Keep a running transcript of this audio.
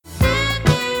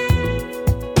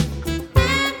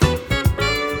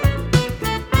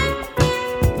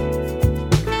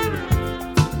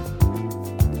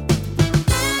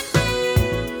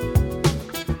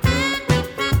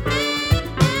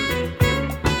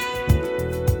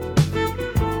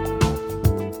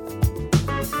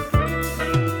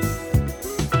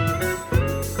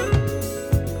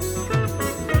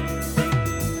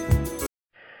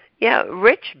Yeah,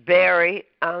 Rich Berry,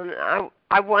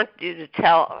 I want you to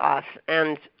tell us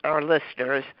and our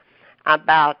listeners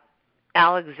about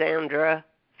Alexandra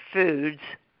Foods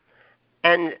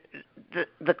and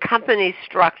the company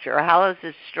structure. How is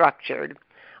it structured?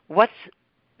 What's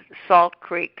Salt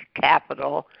Creek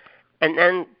Capital? And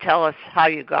then tell us how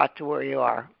you got to where you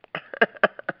are.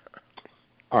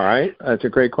 All right, that's a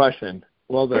great question.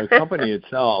 Well, the company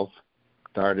itself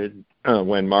started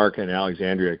when Mark and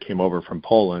Alexandria came over from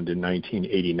Poland in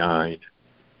 1989,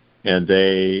 and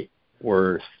they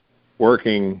were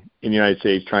working in the United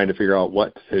States trying to figure out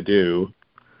what to do,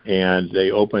 and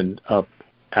they opened up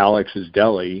Alex's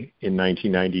Deli in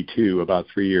 1992, about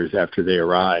 3 years after they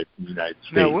arrived in the United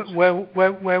States. Now,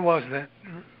 where was that?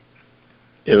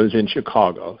 It was in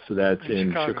Chicago, so that's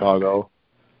in Chicago.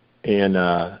 And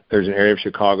there's an area of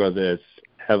Chicago that's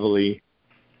heavily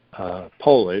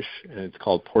Polish, and it's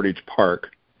called Portage Park.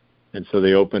 And so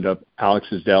they opened up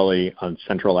Alex's Deli on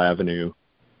Central Avenue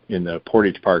in the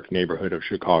Portage Park neighborhood of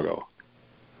Chicago.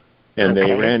 And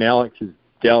they ran Alex's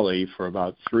Deli for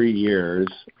about 3 years,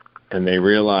 and they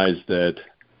realized that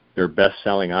their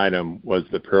best-selling item was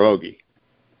the pierogi.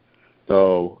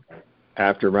 So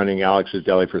after running Alex's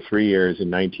Deli for 3 years in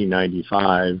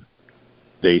 1995,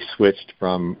 they switched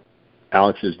from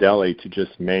Alex's Deli to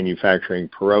just manufacturing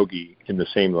pierogi in the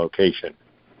same location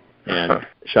and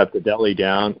shut the deli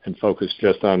down and focused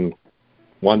just on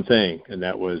one thing, and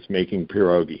that was making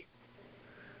pierogi.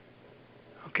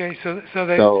 Okay, so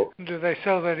do they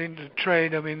sell that into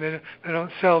trade? I mean, they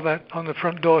don't sell that on the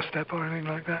front doorstep or anything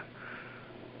like that?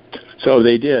 So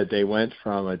they did. They went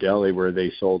from a deli where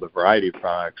they sold a variety of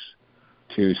products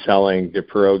to selling the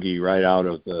pierogi right out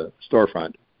of the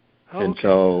storefront. And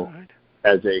so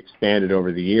as they expanded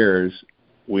over the years,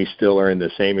 we still are in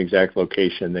the same exact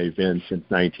location they've been since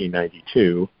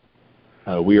 1992.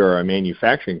 We are a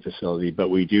manufacturing facility, but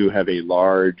we do have a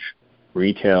large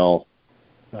retail,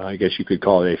 I guess you could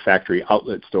call it a factory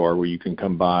outlet store, where you can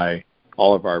come buy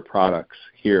all of our products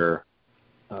here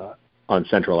on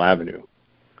Central Avenue.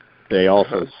 They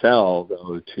also sell,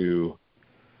 though, to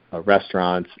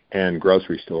restaurants and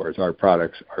grocery stores. Our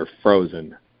products are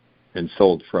frozen and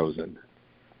sold frozen.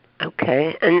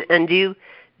 Okay, and do you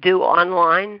do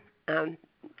online?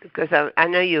 Because I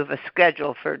know you have a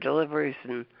schedule for deliveries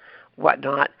and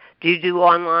whatnot. Do you do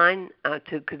online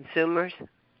to consumers?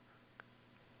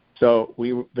 So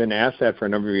we've been asked that for a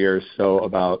number of years. So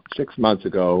about 6 months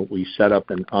ago, we set up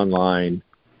an online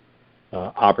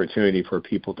opportunity for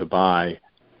people to buy.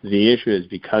 The issue is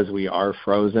because we are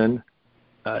frozen,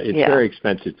 it's very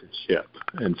expensive to ship.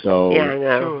 And so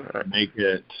to make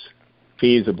it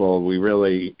feasible, we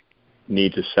really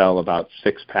need to sell about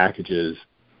 6 packages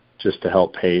just to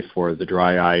help pay for the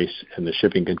dry ice and the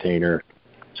shipping container.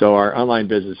 So our online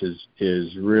business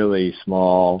is really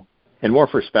small and more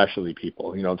for specialty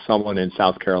people. You know, if someone in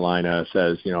South Carolina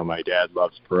says, you know, my dad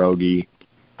loves pierogi,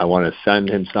 I want to send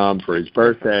him some for his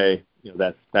birthday, you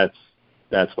know,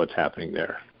 that's what's happening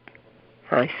there.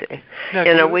 I see.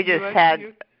 Now, we just had...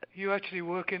 You actually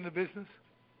work in the business?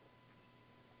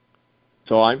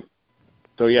 So I'm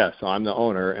the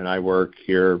owner, and I work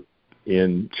here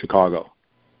in Chicago.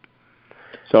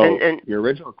 So and your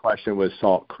original question was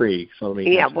Salt Creek. So let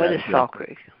me answer what is Salt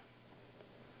Creek?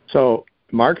 So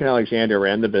Mark and Alexandria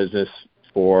ran the business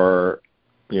for,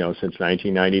 since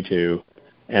 1992,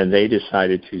 and they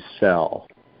decided to sell.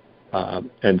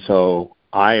 And so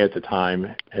I, at the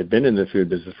time, had been in the food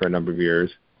business for a number of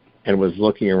years and was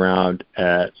looking around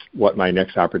at what my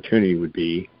next opportunity would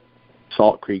be.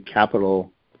 Salt Creek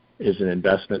Capital is an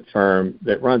investment firm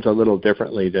that runs a little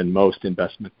differently than most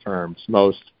investment firms.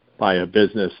 Most buy a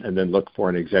business and then look for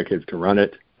an executive to run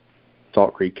it.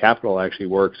 Salt Creek Capital actually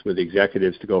works with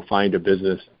executives to go find a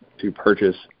business to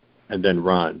purchase and then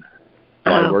run.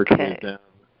 So I worked with them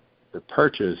to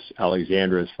purchase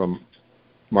Alexandra's from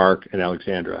Mark and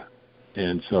Alexandra.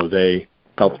 And so they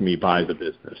helped me buy the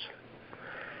business.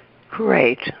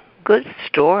 Great. Good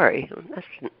story. That's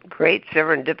great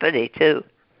serendipity, too.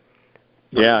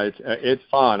 Yeah, it's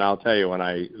fun. I'll tell you, when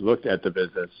I looked at the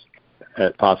business,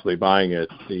 at possibly buying it,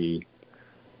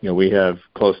 we have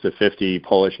close to 50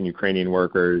 Polish and Ukrainian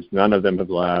workers. None of them have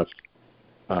left.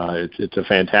 It's a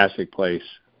fantastic place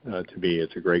to be.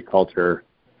 It's a great culture.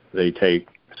 They take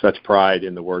such pride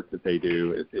in the work that they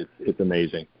do. It's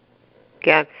amazing.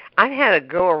 Yeah, I've had a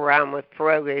go around with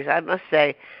pierogies. I must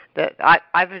say that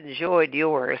I've enjoyed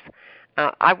yours.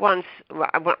 I was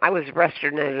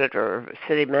restaurant editor of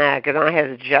City Mag, and I had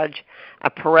to judge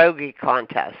a pierogi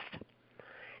contest.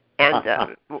 And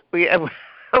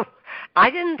I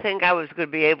didn't think I was going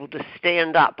to be able to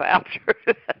stand up after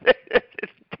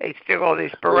tasting all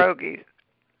these pierogies.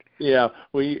 Yeah,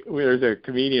 we there's a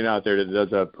comedian out there that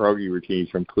does a pierogi routine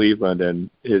from Cleveland, and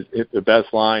the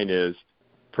best line is,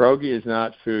 "Pierogi is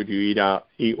not food you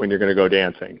eat when you're going to go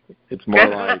dancing. It's more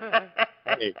like,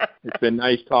 hey, it's been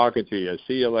nice talking to you.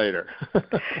 See you later."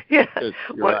 Yeah,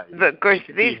 right. But of course,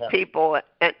 these people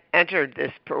entered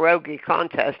this pierogi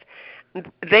contest.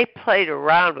 They played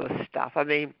around with stuff. I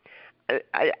mean,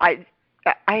 I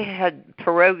had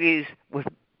pierogies with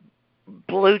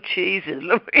blue cheese in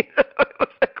them. It was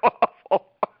like awful,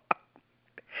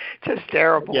 just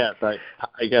terrible. Yes, I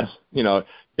guess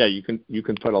yeah, you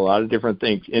can put a lot of different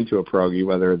things into a pierogi,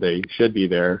 whether they should be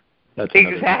there. That's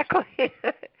exactly.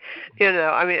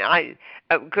 I mean,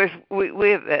 of course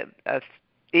we have a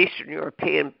Eastern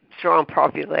European strong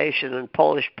population and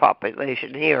Polish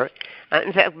population here.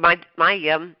 In fact, my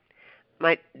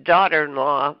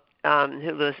daughter-in-law,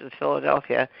 who lives in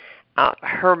Philadelphia,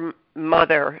 her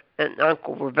mother and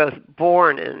uncle were both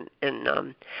born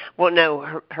her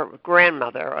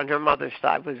grandmother on her mother's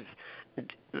side was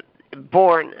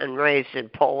born and raised in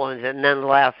Poland and then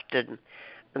left and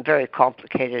very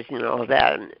complicated, all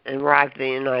that, and arrived in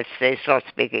the United States not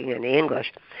speaking any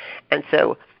English. And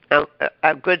so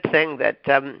a good thing that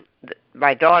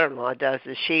my daughter-in-law does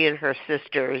is she and her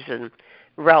sisters and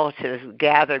relatives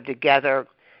gather together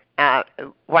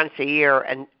once a year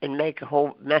and make a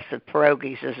whole mess of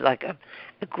pierogies as like a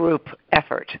group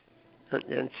effort,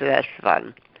 and so that's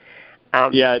fun.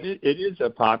 Yeah, it is a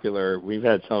popular. We've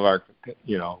had some of our,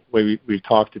 we've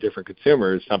talked to different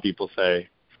consumers. Some people say,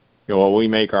 well, we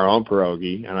make our own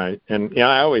pierogi, and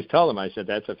I always tell them, I said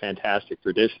that's a fantastic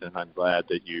tradition, and I'm glad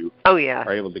that you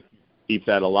are able to keep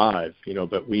that alive.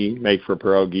 But we make for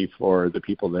pierogi for the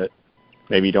people that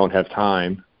maybe don't have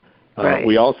time. Right.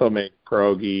 We also make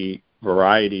pierogi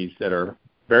varieties that are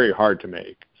very hard to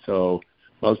make. So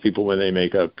most people, when they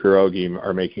make a pierogi,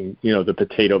 are making, the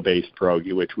potato-based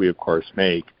pierogi, which we, of course,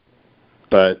 make.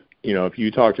 But, if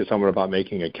you talk to someone about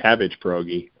making a cabbage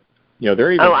pierogi,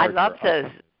 they're even I love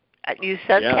those. You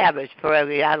said cabbage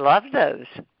pierogi. I love those.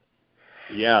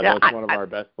 Yeah, that's one of our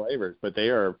best flavors. But they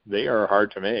are hard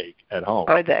to make at home.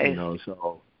 Are they?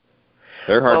 So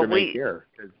they're hard to make here.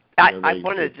 I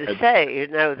wanted to say,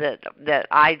 that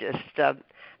I just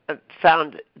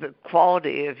found the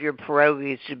quality of your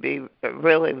pierogies to be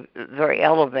really very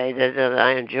elevated, and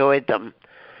I enjoyed them.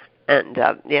 And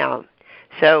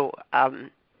so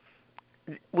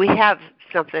we have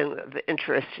something of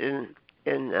interest in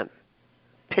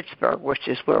Pittsburgh, which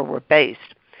is where we're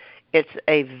based. It's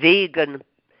a vegan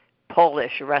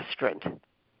Polish restaurant.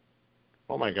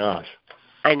 Oh my gosh!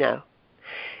 I know.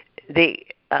 The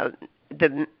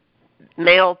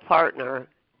male partner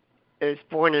is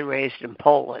born and raised in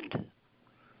Poland,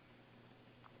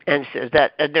 and so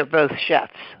they're both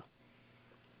chefs,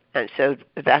 and so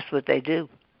that's what they do.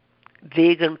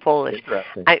 Vegan Polish.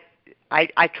 Interesting.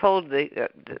 I told this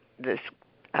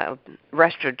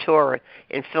restaurateur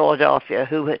in Philadelphia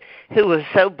who was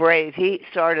so brave. He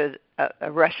started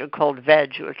a restaurant called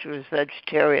Veg, which was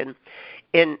vegetarian,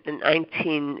 in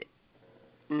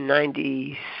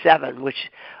 1997, which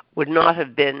would not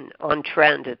have been on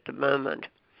trend at the moment.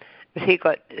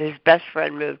 But his best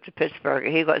friend moved to Pittsburgh,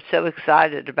 and he got so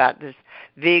excited about this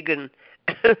vegan,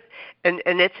 and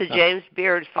it's a James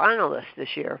Beard finalist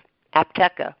this year,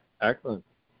 Apteca. Excellent.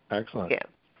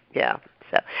 Yeah.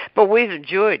 So, but we've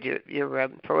enjoyed your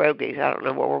pierogies. I don't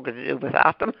know what we're going to do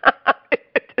without them.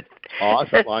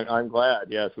 Awesome. I'm glad.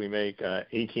 Yes, we make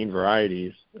 18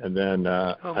 varieties, and then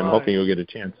I'm hoping you'll get a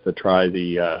chance to try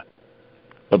the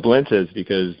blintzes,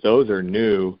 because those are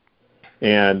new,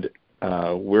 and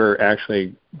we're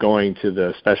actually going to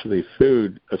the Specialty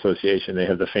Food Association. They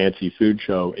have the Fancy Food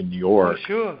Show in New York. Oh,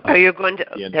 sure. Are you going to?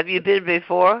 Have you been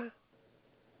before?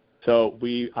 So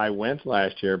I went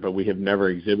last year, but we have never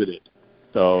exhibited.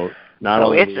 So not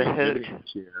only it's a hoot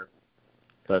this year,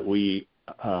 but we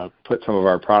put some of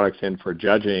our products in for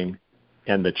judging,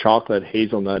 and the chocolate,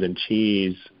 hazelnut, and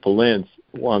cheese blintz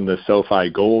won the SoFi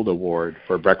Gold Award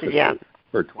for breakfast food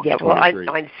for 2023. Yeah, well,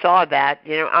 I saw that.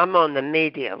 I'm on the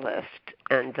media list,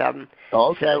 and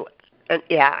so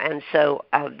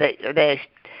they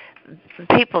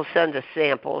people send us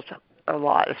samples a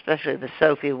lot, especially the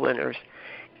Sophie winners,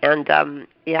 and I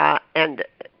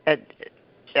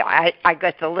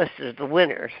got the list of the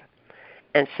winners,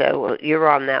 and so you're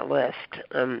on that list.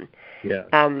 Yeah.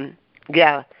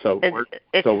 So we're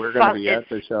going to be at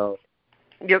the show.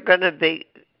 You're going to be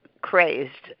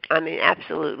crazed. I mean,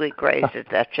 absolutely crazed at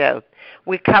that show.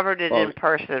 We covered it in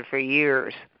person for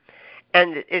years,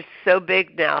 and it's so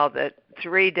big now that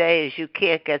 3 days you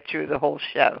can't get through the whole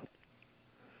show.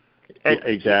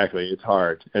 Exactly. It's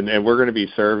hard. And we're going to be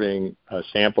serving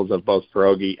samples of both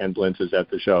pierogi and blintzes at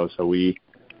the show. So we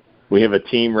have a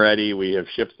team ready. We have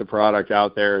shipped the product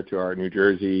out there to our New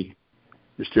Jersey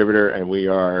distributor, and we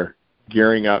are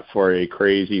gearing up for a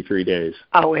crazy 3 days.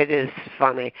 Oh, it is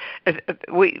funny.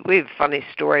 We have funny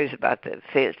stories about the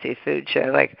fancy food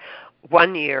show. Like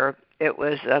one year, it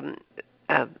was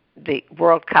the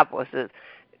World Cup was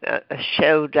a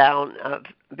showdown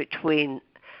between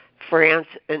France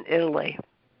and Italy,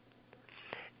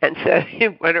 and so he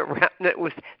went around.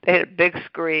 And they had a big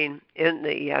screen in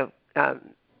the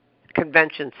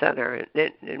convention center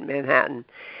in Manhattan,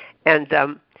 and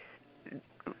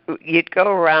you'd go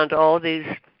around all these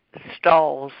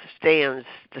stalls, stands,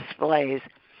 displays,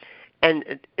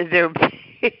 and there'd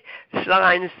be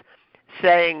signs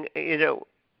saying,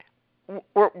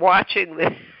 we're watching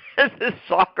the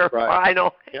soccer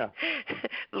final. Yeah.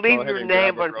 Leave your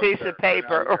name on a piece of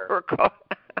paper or call.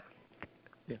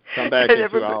 Come back in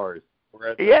 2 hours. We're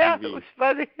at the TV. It was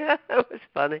funny. Yeah, it was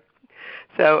funny.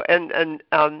 So and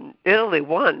Italy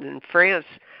won, and France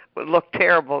looked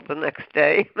terrible the next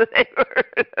day. They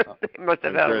must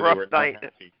have had a rough night.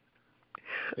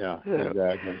 Yeah,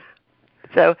 exactly.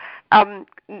 So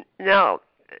now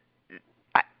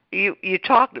you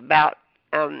talked about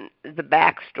the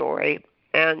backstory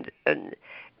and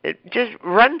just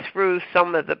run through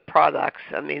some of the products.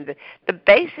 I mean, the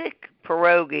basic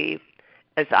pierogi,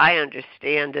 as I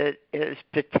understand it, is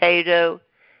potato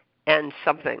and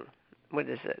something. What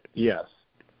is it? Yes,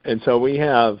 and so we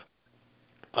have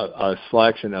a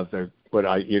selection of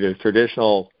either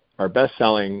traditional. Our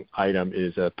best-selling item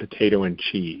is a potato and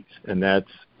cheese, and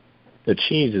the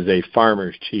cheese is a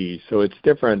farmer's cheese, so it's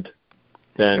different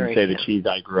than the cheese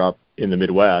I grew up in the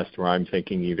Midwest, where I'm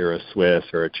thinking either a Swiss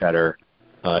or a cheddar.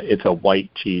 It's a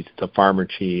white cheese. It's a farmer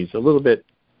cheese, a little bit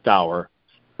sour,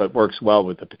 but works well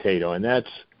with the potato, and that's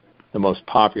the most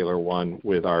popular one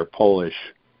with our Polish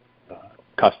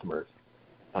customers.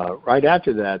 Right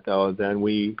after that, though, then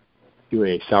we do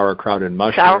a sauerkraut and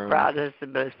mushroom. Sauerkraut is the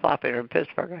most popular in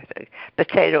Pittsburgh, I think.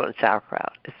 Potato and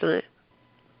sauerkraut, isn't it?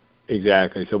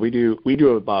 Exactly. So we do 3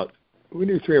 or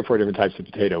 4 different types of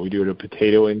potato. We do a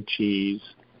potato and cheese.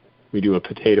 We do a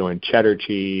potato and cheddar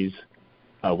cheese.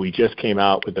 We just came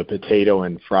out with a potato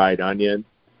and fried onion,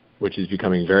 which is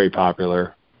becoming very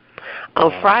popular.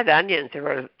 Fried onions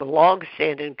are a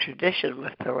long-standing tradition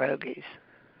with pierogies.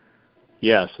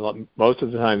 Yes, most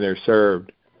of the time they're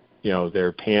served.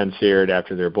 They're pan-seared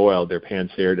after they're boiled. They're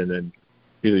pan-seared and then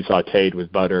usually sautéed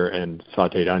with butter and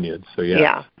sautéed onions. So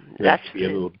that's a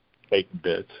little bacon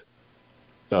bits.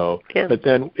 So, but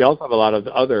then we also have a lot of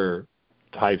other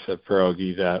types of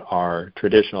pierogi that are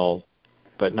traditional,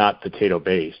 but not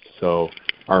potato-based. So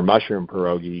our mushroom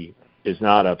pierogi is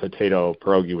not a potato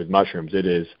pierogi with mushrooms. It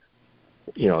is,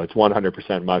 it's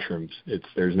 100% mushrooms.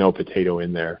 There's no potato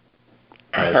in there.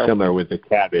 Similar with the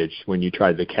cabbage. When you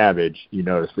tried the cabbage, you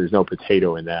notice there's no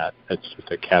potato in that. That's just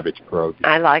a cabbage pierogi.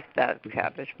 I like that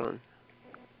cabbage one.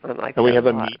 And we have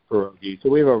a meat pierogi. So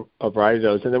we have a variety of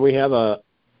those. And then we have a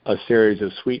series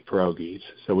of sweet pierogies.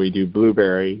 So we do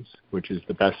blueberries, which is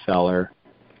the best seller.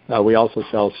 We also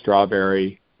sell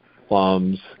strawberry,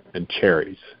 plums, and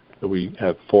cherries. So we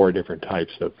have 4 different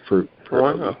types of fruit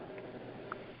pierogi. Wow.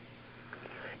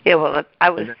 Yeah, well,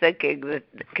 I was thinking that,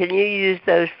 can you use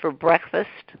those for breakfast?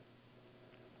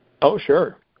 Oh,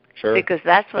 sure. Because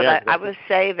that's what I was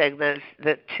saving,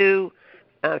 the 2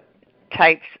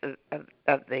 types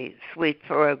of the sweet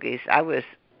pierogies. I was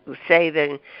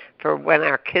saving for when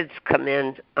our kids come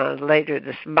in later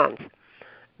this month,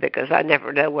 because I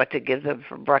never know what to give them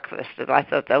for breakfast, and I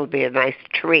thought that would be a nice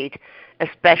treat,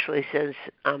 especially since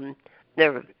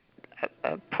they're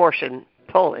a portion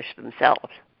Polish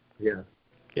themselves. Yeah.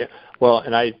 Yeah. Well,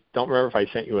 and I don't remember if I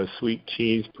sent you a sweet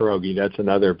cheese pierogi. That's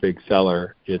another big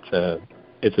seller. It's a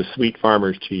sweet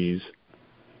farmer's cheese.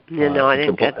 No, I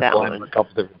didn't get that one. A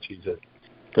couple different cheeses,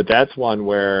 but that's one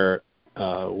where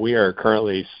we are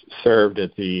currently served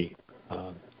at the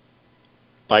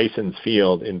Bison's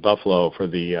Field in Buffalo for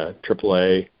the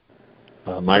AAA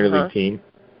minor league team,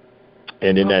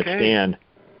 and in that stand,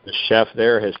 the chef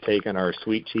there has taken our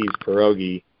sweet cheese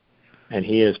pierogi, and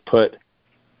he has put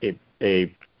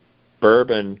a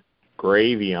bourbon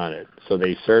gravy on it. So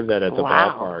they serve that at the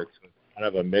ballpark. So it's kind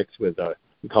of a mix with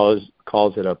he calls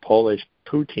it a Polish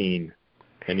poutine,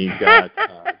 and he's got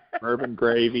bourbon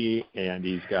gravy, and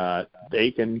he's got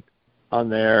bacon on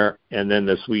there, and then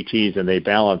the sweet cheese, and they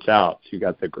balance out. So you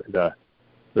got the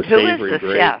savory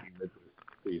gravy. Chef?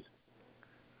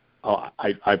 Oh,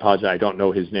 I apologize. I don't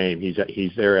know his name.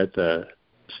 He's there at the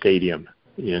stadium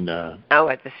in. At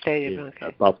the stadium.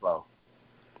 Buffalo.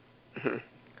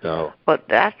 So, well,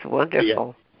 that's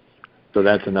wonderful. Yeah. So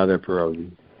that's another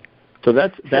pierogi. So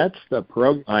that's the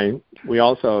pierogi line. We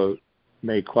also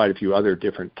make quite a few other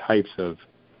different types of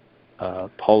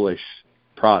Polish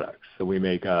products. So we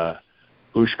make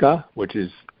uszka, which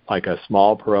is like a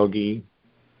small pierogi,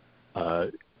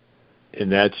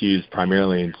 and that's used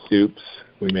primarily in soups.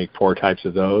 We make 4 types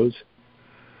of those.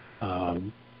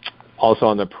 Also,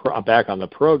 on the back on the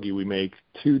pierogi, we make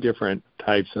 2 different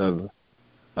types of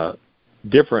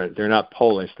different. They're not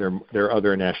Polish. They're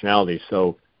other nationalities.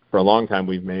 So for a long time,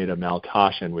 we've made a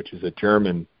Maltaschen, which is a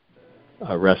German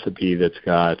recipe that's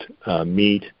got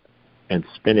meat and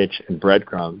spinach and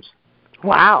breadcrumbs.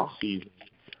 Wow.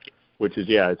 Which is,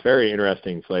 it's very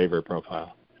interesting flavor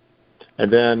profile.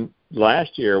 And then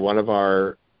last year, one of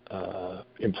our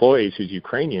employees who's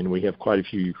Ukrainian, we have quite a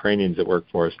few Ukrainians that work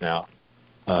for us now.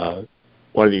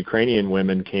 One of the Ukrainian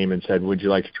women came and said, would you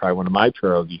like to try one of my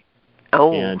pierogi?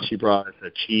 Oh. And she brought us a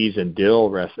cheese and dill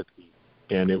recipe.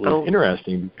 And it was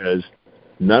interesting because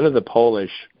none of the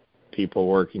Polish people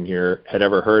working here had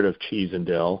ever heard of cheese and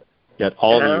dill, yet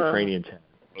all the Ukrainians had.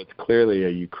 So it's clearly a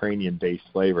Ukrainian-based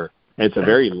flavor. And it's a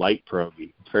very light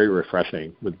pierogi. It's very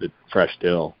refreshing with the fresh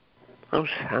dill. Oh,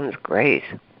 sounds great.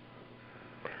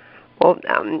 Well,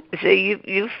 so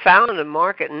you found a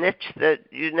market niche that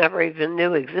you never even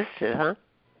knew existed, huh?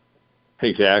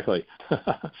 Exactly.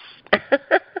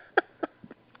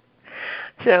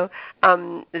 So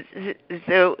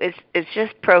it's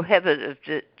just prohibitive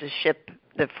to ship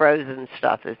the frozen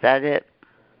stuff. Is that it?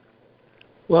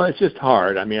 Well, it's just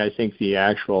hard. I mean, I think the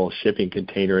actual shipping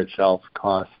container itself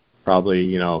costs probably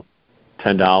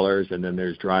 $10, and then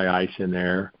there's dry ice in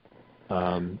there,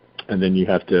 and then you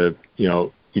have to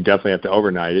you definitely have to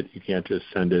overnight it. You can't just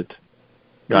send it.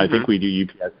 I think we do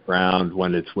UPS ground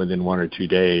when it's within 1 or 2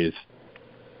 days,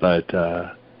 but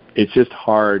it's just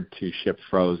hard to ship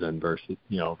frozen versus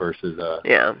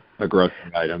a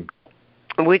grocery item.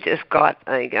 We just got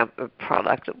a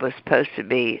product that was supposed to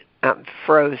be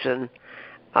frozen,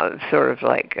 sort of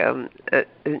like an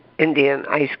Indian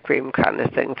ice cream kind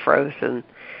of thing, frozen,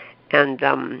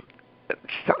 and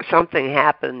something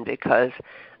happened because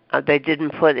they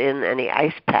didn't put in any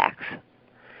ice packs,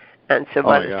 and so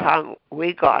by the time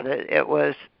we got it, it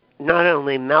was not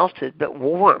only melted but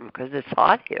warm because it's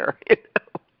hot here.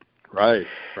 Right.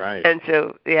 And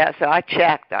so I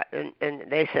checked, and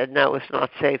they said no, it's not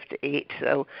safe to eat.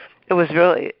 So it was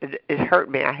really it hurt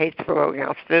me. I hate throwing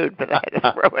out food, but I had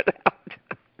to throw it out.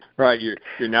 Right.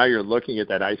 You're looking at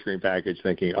that ice cream package,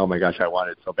 thinking, oh my gosh, I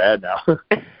want it so bad now.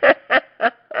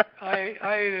 I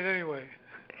ate it anyway.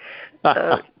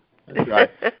 That's right.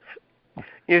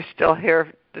 You're still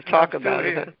here to talk about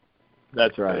it.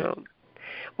 That's right.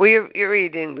 Well, you're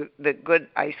eating the good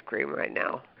ice cream right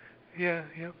now. Yeah.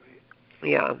 Yep.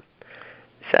 Yeah.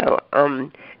 So,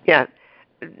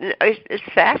 it's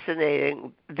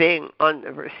fascinating being on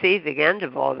the receiving end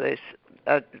of all this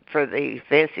for the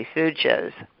fancy food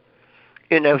shows.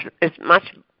 It's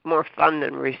much more fun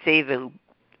than receiving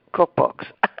cookbooks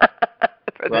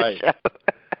for the show.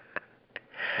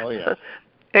 Oh, yeah.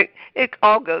 It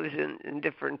all goes in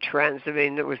different trends. I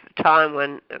mean, there was a time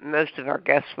when most of our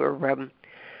guests were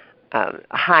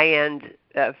high-end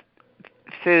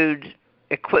food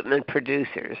equipment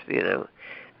producers,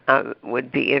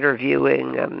 would be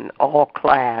interviewing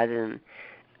All-Clad and,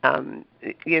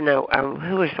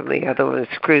 who was some of the other ones?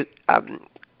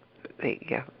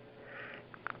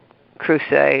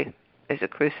 Crusade. Is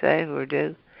it Crusade who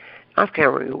do? I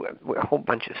can't remember a whole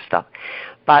bunch of stuff.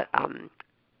 But, and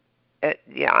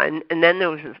then there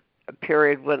was a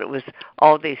period when it was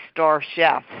all these star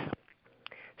chefs.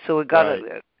 So we got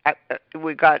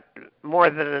we got more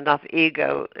than enough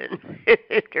ego in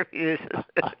interviews.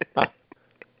 But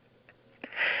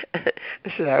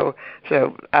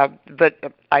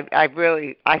I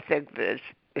think that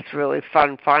it's really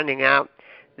fun finding out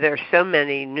there's so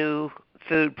many new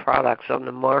food products on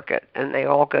the market, and they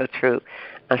all go through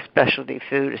a specialty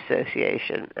food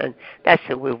association, and that's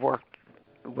who we've worked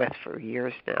with for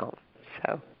years now.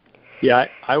 So. Yeah,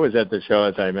 I was at the show,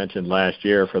 as I mentioned, last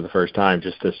year for the first time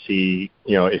just to see,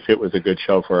 if it was a good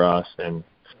show for us. And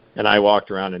I walked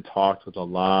around and talked with a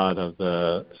lot of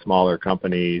the smaller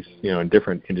companies, in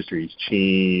different industries,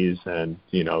 cheese and,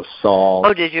 salt.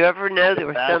 Oh, did you ever know there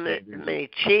were so many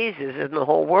cheeses in the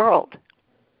whole world?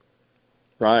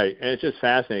 Right. And it's just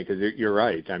fascinating because you're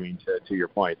right. I mean, to your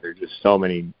point, there's just so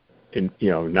many,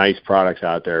 nice products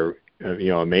out there.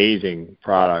 Amazing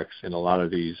products in a lot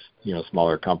of these,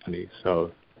 smaller companies.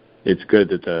 So it's good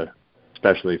that the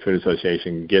Specialty Food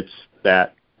Association gets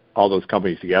all those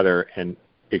companies together and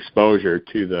exposure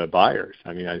to the buyers.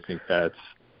 I mean, I think that's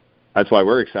that's why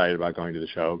we're excited about going to the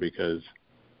show, because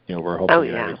we're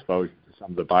hoping to have exposure to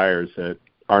some of the buyers that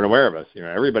aren't aware of us.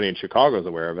 Everybody in Chicago is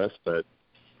aware of us, but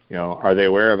are they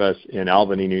aware of us in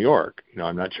Albany, New York?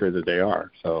 I'm not sure that they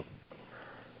are. So.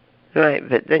 Right,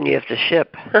 but then you have to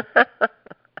ship.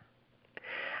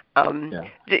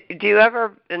 Do you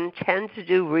ever intend to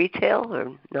do retail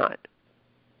or not?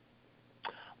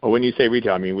 Well, when you say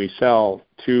retail, I mean we sell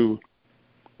to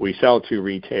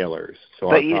retailers. So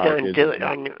but you don't do it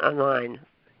online.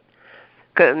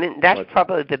 'Cause, I mean, that's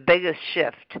probably the biggest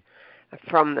shift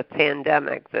from the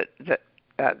pandemic that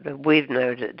we've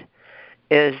noted,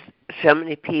 is so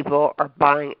many people are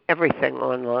buying everything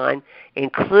online,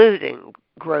 including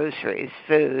groceries,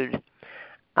 food,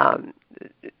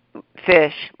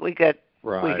 fish. We get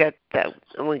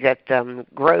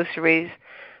groceries,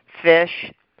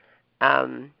 fish,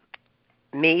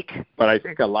 meat. But I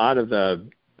think a lot of the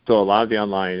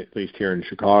online, at least here in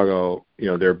Chicago,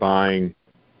 they're buying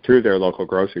through their local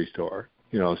grocery store.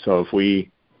 So if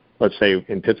let's say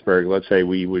in Pittsburgh,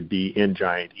 we would be in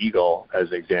Giant Eagle as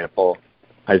an example.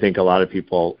 I think a lot of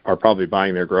people are probably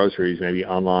buying their groceries maybe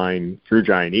online through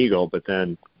Giant Eagle, but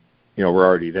then, we're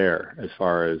already there as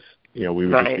far as, we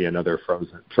would just be another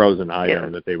frozen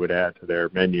item that they would add to their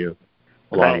menu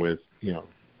along with,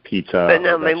 pizza. But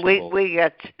no, I mean, we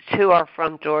get to our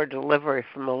front door delivery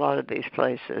from a lot of these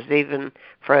places, even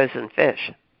frozen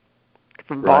fish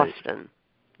from Boston.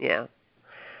 Yeah.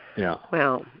 Yeah.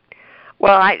 Well,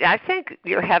 I think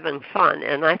you're having fun,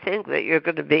 and I think that you're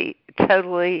going to be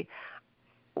totally,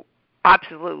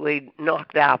 absolutely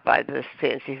knocked out by this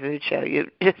fancy food show.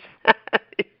 You just,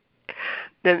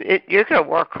 you're going to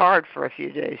work hard for a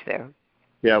few days there.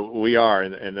 Yeah, we are,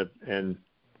 and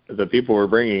the people we're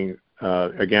bringing.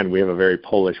 Again, we have a very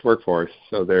Polish workforce,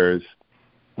 so there's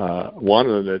one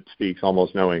of them that speaks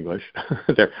almost no English.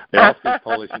 They all speak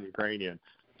Polish and Ukrainian.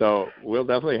 So we'll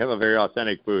definitely have a very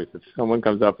authentic booth. If someone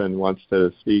comes up and wants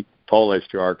to speak Polish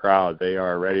to our crowd, they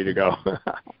are ready to go.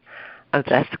 Oh,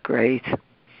 that's great.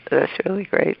 That's really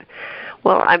great.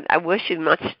 Well, I wish you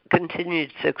much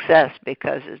continued success,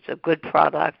 because it's a good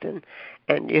product and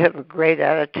you have a great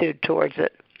attitude towards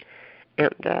it.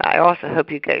 And I also hope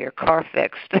you get your car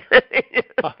fixed.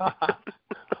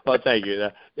 Well, thank you.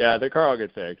 The car will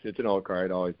get fixed. It's an old car.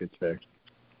 It always gets fixed.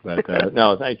 But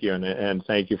no, thank you, and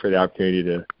thank you for the opportunity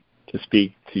to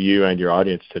speak to you and your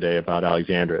audience today about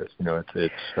Alexandra's.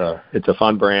 It's a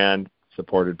fun brand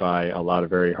supported by a lot of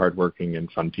very hardworking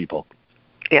and fun people.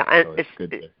 Yeah, and so it's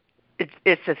good.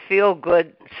 It's a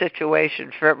feel-good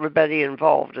situation for everybody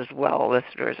involved as well,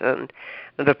 listeners, and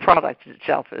the product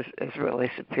itself is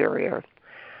really superior.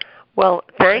 Well,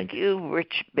 thank you,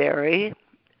 Rich Berry,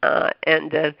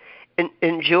 and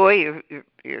enjoy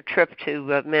your trip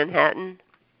to Manhattan,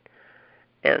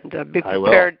 and be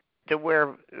prepared to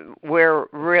wear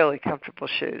really comfortable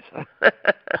shoes.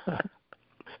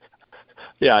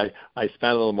 Yeah, I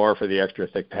spent a little more for the extra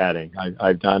thick padding.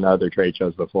 I've done other trade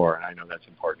shows before, and I know that's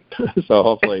important. So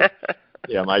hopefully,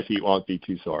 my feet won't be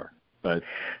too sore. But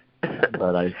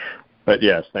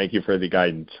yes, thank you for the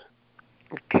guidance.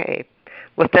 Okay.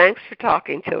 Well, thanks for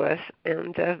talking to us,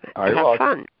 and have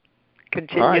fun.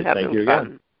 Continue having thank you fun.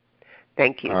 Again.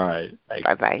 Thank you. All right.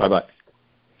 Bye-bye. Bye-bye.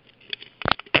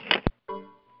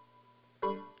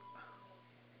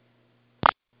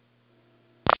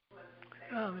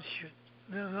 Oh, shit.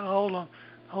 No,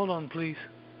 hold on, please.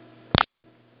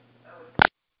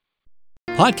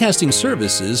 Podcasting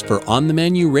services for On the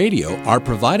Menu Radio are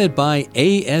provided by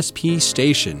ASP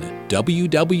Station,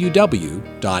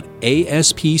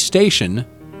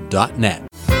 www.aspstation.net.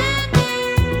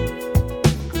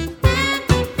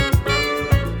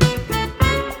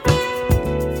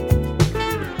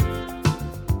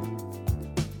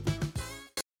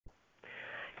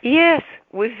 Yes,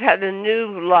 we've had a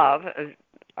new love.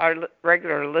 Our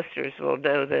regular listeners will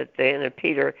know that Dan and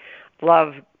Peter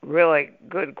love really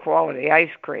good quality ice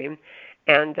cream,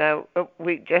 and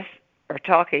we just are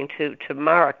talking to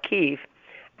Tamara Keefe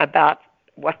about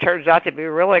what turns out to be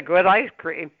really good ice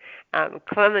cream,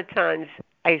 Clementine's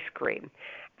ice cream.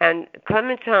 And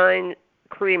Clementine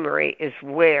Creamery is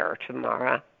where,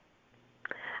 Tamara?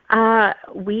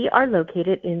 We are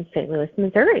located in St. Louis,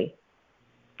 Missouri.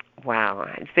 Wow,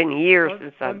 it's been years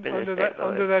since I've been in St. Louis.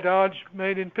 Under that arch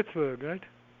made in Pittsburgh, right?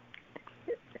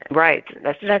 Right,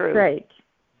 that's true. That's right.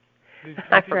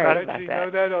 I forgot about Did you that.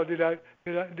 know that, or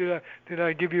did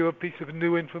I give you a piece of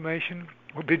new information,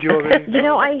 or did you already?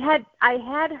 I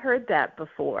had heard that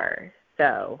before.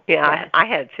 So yeah, I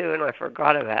had too, and I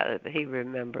forgot about it, but he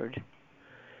remembered.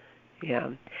 Yeah,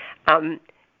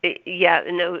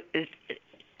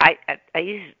 I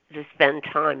used to spend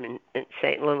time in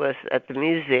St. Louis at the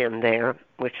museum there,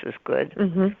 which was good.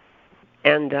 Mm-hmm.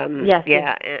 And yes,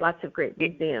 yeah, lots of great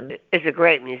museums. It's a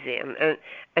great museum, and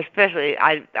especially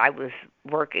I was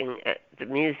working at the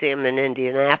museum in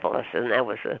Indianapolis, and that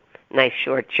was a nice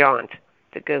short jaunt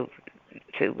to go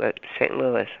to St.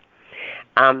 Louis.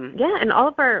 Yeah, and all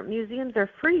of our museums are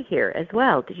free here as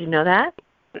well. Did you know that?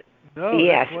 No.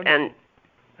 Yes, and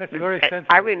that's very expensive.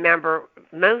 I remember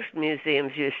most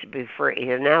museums used to be free,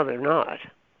 and now they're not.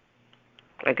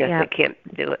 I guess they can't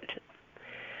do it.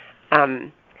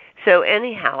 So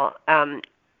anyhow,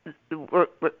 we're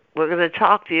going to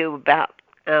talk to you about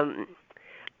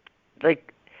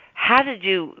like how did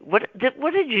you what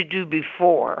did you do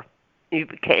before you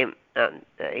became run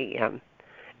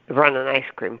an ice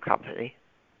cream company?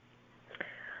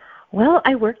 Well,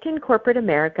 I worked in corporate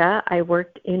America. I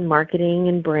worked in marketing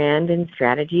and brand and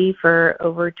strategy for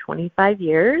over 25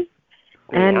 years.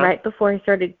 And right before I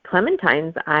started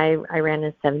Clementines, I ran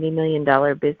a $70 million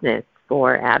business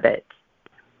for Abbott.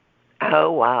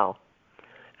 Oh, wow.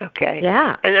 Okay.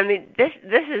 Yeah. And I mean, this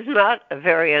is not a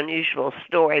very unusual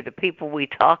story. The people we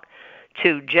talk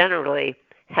to generally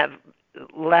have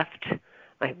left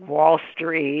like Wall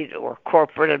Street or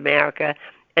corporate America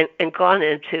and gone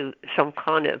into some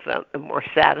kind of a more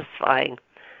satisfying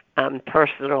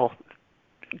personal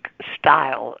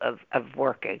style of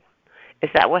working. Is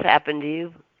that what happened to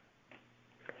you?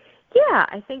 Yeah,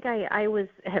 I think I was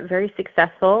very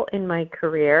successful in my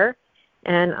career,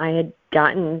 and I had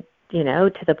gotten,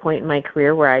 to the point in my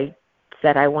career where I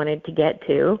said I wanted to get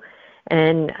to.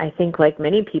 And I think like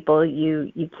many people,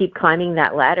 you keep climbing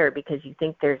that ladder because you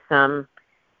think there's some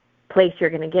place you're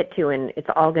going to get to and it's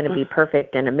all going to be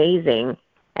perfect and amazing.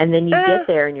 And then you get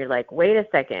there and you're like, wait a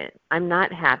second, I'm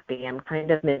not happy. I'm kind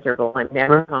of miserable. I'm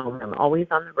never home. I'm always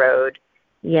on the road.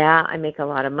 Yeah, I make a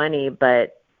lot of money,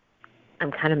 but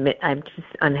I'm just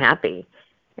unhappy.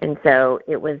 And so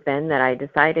it was then that I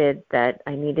decided that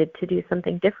I needed to do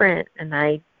something different, and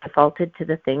I defaulted to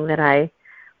the thing that I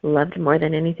loved more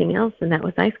than anything else, and that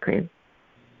was ice cream.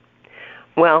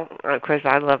 Well, of course,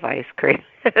 I love ice cream.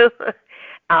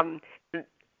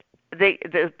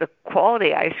 The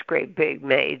quality ice cream being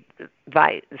made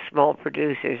by small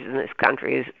producers in this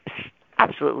country is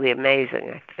absolutely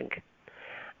amazing, I think.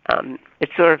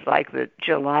 It's sort of like the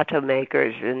gelato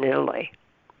makers in Italy.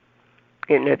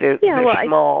 They're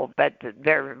small, but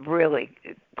they're really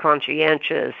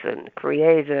conscientious and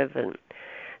creative. And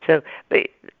so, but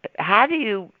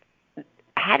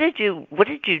what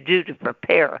did you do to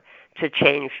prepare to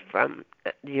change from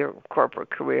your corporate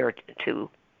career to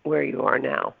where you are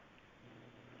now?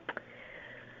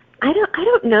 I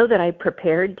don't know that I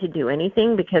prepared to do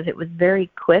anything because it was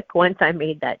very quick once I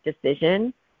made that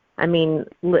decision. I mean,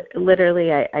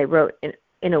 literally, I wrote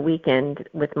in a weekend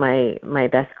with my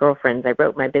best girlfriends. I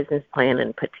wrote my business plan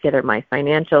and put together my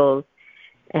financials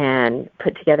and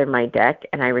put together my deck,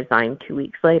 and I resigned 2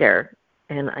 weeks later.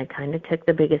 And I kind of took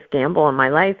the biggest gamble in my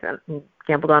life and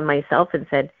gambled on myself and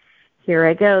said, here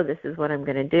I go. This is what I'm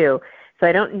going to do. So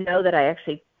I don't know that I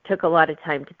actually took a lot of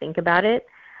time to think about it.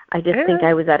 I just think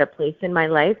I was at a place in my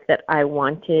life that I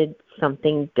wanted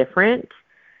something different.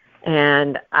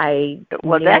 And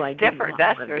that's different.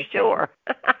 That's for sure.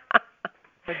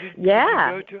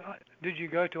 Did you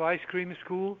go to ice cream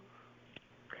school?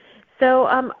 So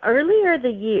earlier the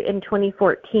year in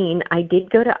 2014, I did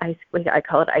go to I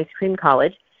call it Ice Cream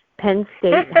College. Penn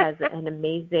State has an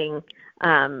amazing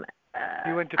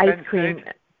you went to ice Penn cream.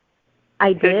 State?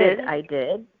 I did.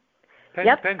 Penn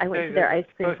I went to State their ice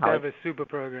cream college. college. Have a super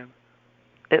program.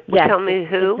 Yes, tell me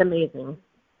who? It's amazing.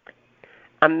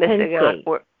 I'm missing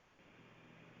out.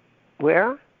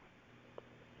 Where?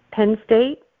 Penn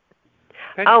State.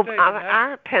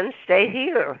 Our Penn State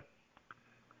here.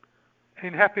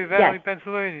 In Happy Valley, yes.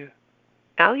 Pennsylvania.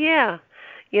 Oh, yeah.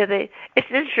 Yeah,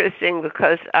 it's interesting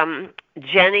because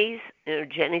Jenny's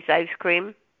ice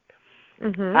cream,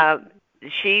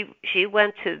 she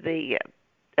went to the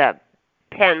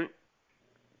Penn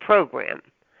program,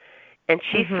 and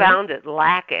she found it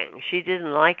lacking. She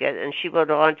didn't like it, and she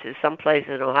went on to someplace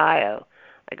in Ohio,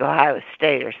 like Ohio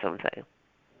State or something.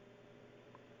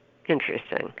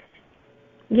 Interesting.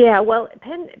 Yeah, well,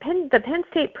 the Penn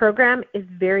State program is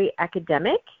very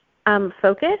academic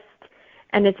focused,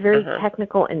 and it's very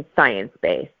technical and science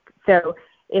based. So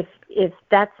if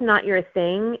that's not your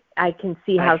thing, I can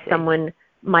see how someone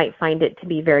might find it to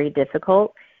be very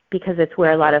difficult because it's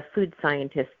where a lot of food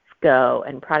scientists go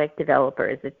and product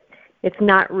developers. It's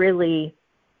not really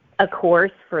a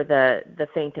course for the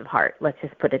faint of heart. Let's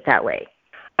just put it that way.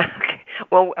 Okay.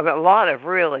 Well, a lot of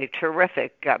really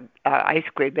terrific ice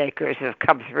cream makers have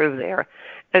come through there,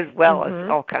 as well as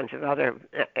all kinds of other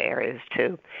areas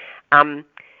too.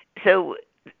 So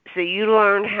you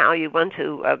learned how you went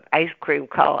to ice cream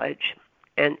college,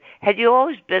 and had you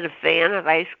always been a fan of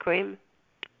ice cream?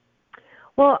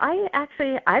 Well,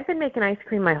 I've been making ice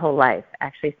cream my whole life,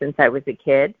 actually, since I was a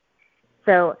kid.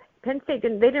 So Penn State they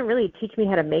didn't really teach me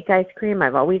how to make ice cream.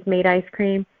 I've always made ice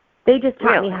cream. They just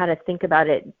taught me how to think about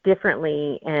it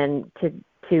differently and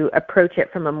to approach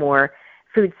it from a more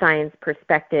food science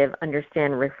perspective,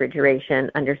 understand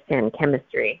refrigeration, understand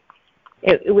chemistry.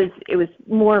 It was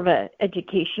more of a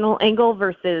educational angle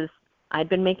versus I'd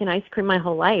been making ice cream my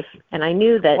whole life, and I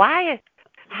knew that. Why?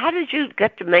 How did you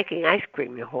get to making ice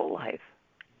cream your whole life?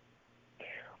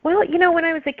 Well, when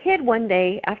I was a kid, one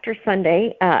day after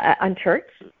Sunday after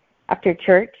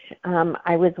church,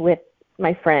 I was with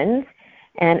my friends,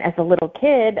 and as a little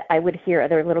kid, I would hear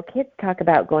other little kids talk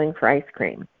about going for ice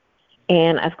cream.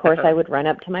 And, of course, I would run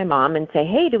up to my mom and say,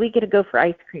 hey, do we get to go for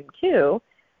ice cream too?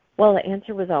 Well, the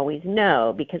answer was always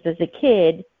no, because as a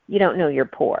kid, you don't know you're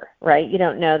poor, right? You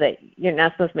don't know that you're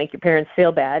not supposed to make your parents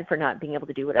feel bad for not being able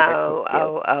to do whatever kids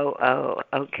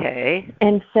do. Okay.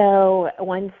 And so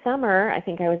one summer, I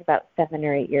think I was about 7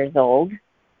 or 8 years old,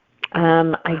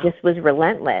 I just was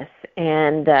relentless.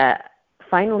 And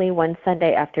finally, one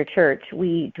Sunday after church,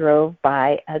 we drove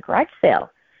by a garage sale.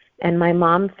 And my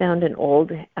mom found an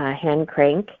old hand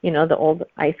crank, the old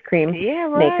ice cream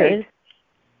makers.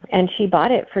 And she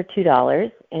bought it for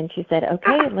 $2, and she said,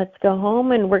 okay, let's go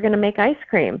home, and we're going to make ice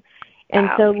cream. And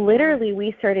so literally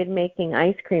we started making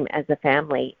ice cream as a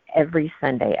family every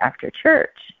Sunday after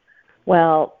church.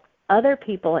 Well, other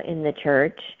people in the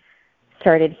church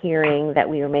started hearing that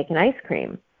we were making ice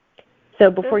cream. So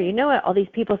before you know it, all these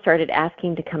people started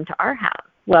asking to come to our house.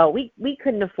 Well, we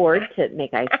couldn't afford to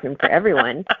make ice cream for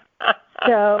everyone.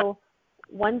 So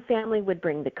one family would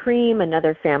bring the cream,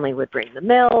 another family would bring the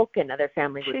milk, another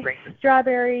family would bring the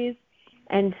strawberries.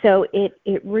 And so it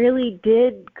really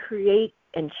did create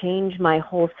and change my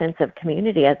whole sense of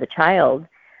community as a child,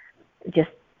 just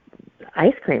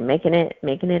ice cream, making it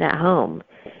at home.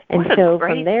 And so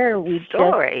from there we just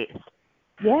started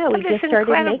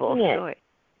making it.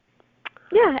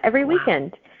 Yeah, every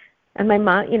weekend. And my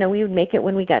mom, we would make it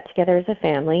when we got together as a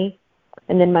family.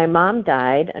 And then my mom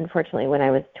died, unfortunately, when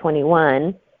I was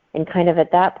 21. And kind of at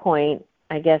that point,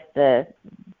 I guess the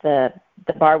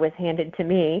bar was handed to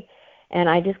me. And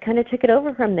I just kind of took it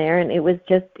over from there. And it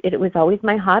was always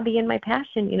my hobby and my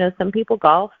passion. Some people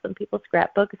golf, some people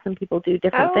scrapbook, some people do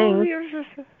different things.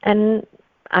 And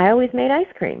I always made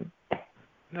ice cream.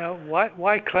 Now,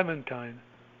 why Clementine?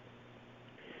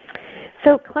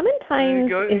 So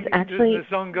Clementine is actually... Does the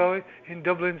song go in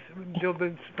Dublin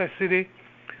City,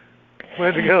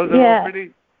 where the girls are all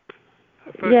pretty?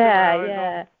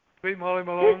 Yeah. Sweet Molly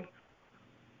Malone.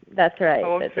 That's right.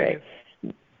 That's right.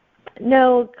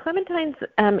 No, Clementine's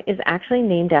is actually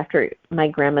named after my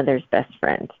grandmother's best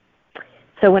friend.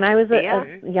 So when I was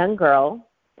a young girl,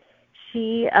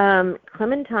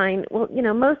 Clementine,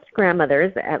 most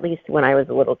grandmothers, at least when I was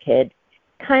a little kid,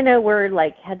 kind of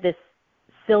had this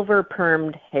silver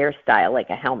permed hairstyle, like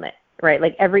a helmet, right?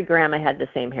 Like every grandma had the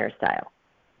same hairstyle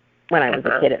when I was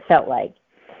a kid, it felt like.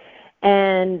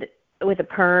 And with a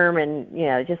perm and,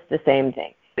 just the same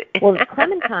thing. Well,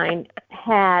 Clementine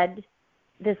had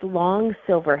this long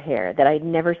silver hair that I'd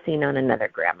never seen on another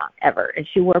grandma ever. And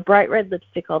she wore bright red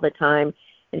lipstick all the time,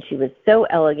 and she was so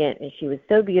elegant, and she was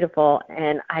so beautiful,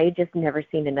 and I just never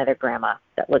seen another grandma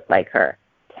that looked like her.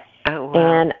 Oh,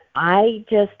 wow. And I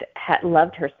just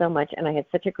loved her so much, and I had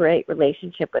such a great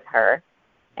relationship with her.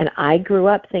 And I grew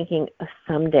up thinking,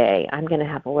 someday I'm going to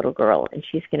have a little girl, and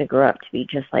she's going to grow up to be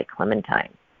just like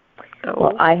Clementine. Oh.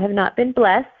 Well, I have not been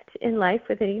blessed in life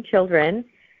with any children,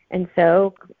 and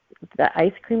so the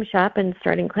ice cream shop and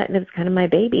starting Clinton was kind of my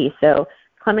baby. So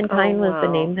Clementine was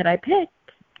the name that I picked.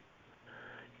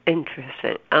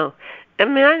 Interesting. Oh, I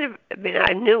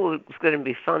knew it was going to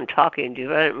be fun talking to you,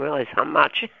 but I didn't realize how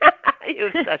much.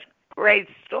 You have such great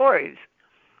stories.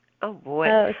 Oh boy.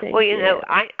 Oh, well, you know,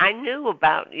 I knew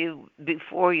about you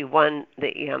before you won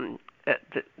the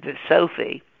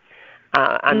Sophie.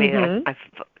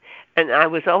 And I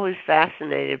was always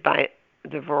fascinated by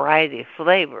the variety of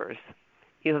flavors.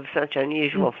 You have such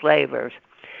unusual flavors,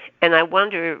 and I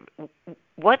wonder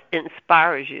what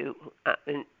inspires you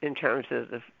in terms of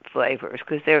the flavors,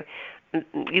 because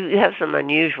you have some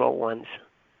unusual ones.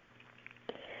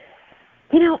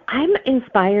 You know, I'm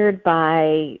inspired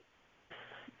by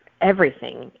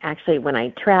everything. Actually, when I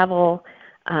travel,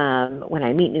 when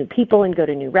I meet new people and go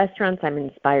to new restaurants, I'm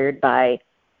inspired by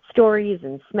stories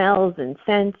and smells and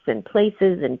scents and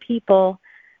places and people.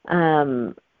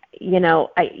 My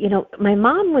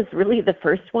mom was really the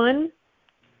first one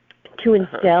to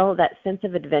instill that sense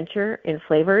of adventure in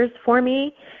flavors for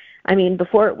me. I mean,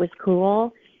 before it was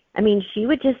cool, she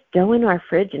would just go into our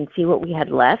fridge and see what we had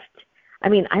left. I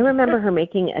remember her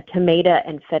making a tomato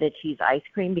and feta cheese ice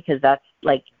cream because that's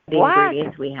like the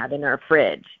ingredients we had in our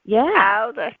fridge. Yeah.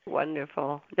 Oh, that's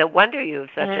wonderful. No wonder you have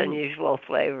such unusual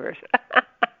flavors.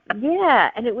 Yeah,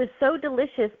 and it was so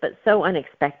delicious but so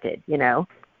unexpected,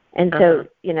 And so,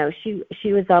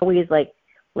 she was always like,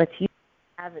 let's use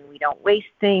what we have and we don't waste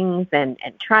things and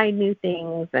try new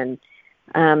things. And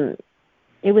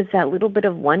it was that little bit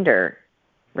of wonder,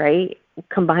 right,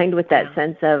 combined with that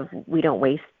sense of we don't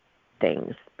waste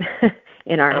things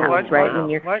in our house, right? Wow.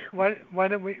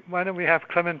 Why don't we have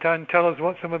Clementine tell us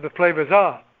what some of the flavors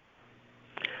are?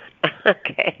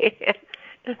 Okay.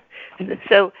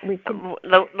 So,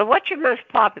 what's your most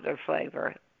popular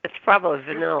flavor? It's probably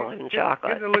vanilla and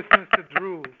chocolate. Get the listeners to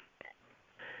drool.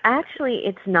 Actually,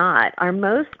 it's not. Our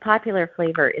most popular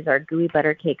flavor is our gooey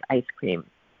butter cake ice cream.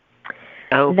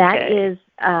 Okay. That is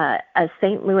a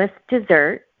St. Louis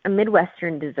dessert, a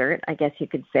Midwestern dessert, I guess you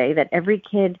could say, that every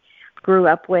kid grew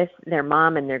up with their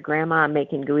mom and their grandma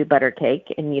making gooey butter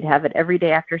cake, and you'd have it every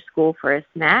day after school for a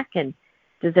snack and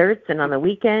desserts and on the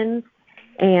weekends.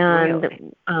 And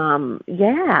really?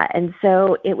 And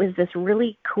so it was this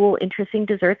really cool, interesting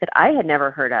dessert that I had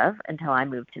never heard of until I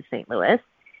moved to St. Louis.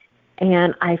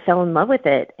 And I fell in love with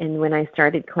it. And when I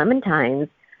started Clementines,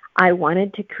 I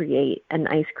wanted to create an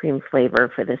ice cream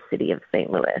flavor for the city of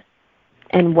St. Louis.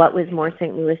 And what was more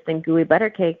St. Louis than gooey butter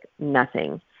cake?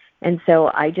 Nothing. And so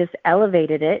I just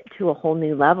elevated it to a whole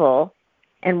new level.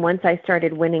 And once I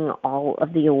started winning all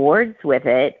of the awards with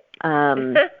it,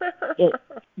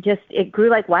 it grew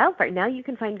like wildfire. Now you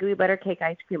can find gooey butter cake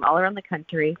ice cream all around the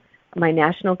country. My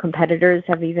national competitors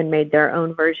have even made their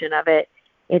own version of it.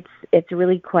 It's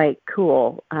really quite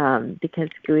cool because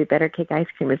gooey butter cake ice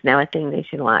cream is now a thing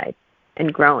nationwide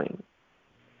and growing.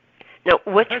 Now,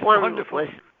 which That's one wonderful.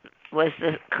 was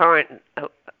the current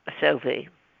Sophie?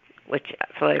 Which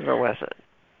flavor was it?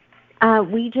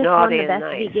 We just Naughty won the best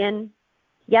nice. vegan.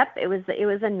 Yep, it was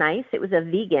a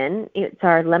vegan. It's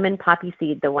our lemon poppy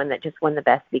seed, the one that just won the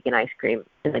best vegan ice cream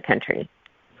in the country.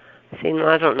 See, no,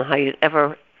 I don't know how you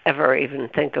ever even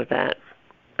think of that.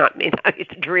 I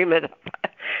used to dream it up.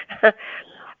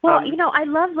 Well, I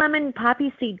love lemon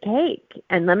poppy seed cake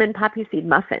and lemon poppy seed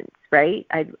muffins, right?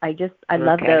 I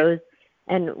love those,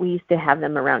 and we used to have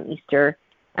them around Easter,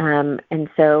 and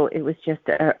so it was just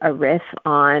a riff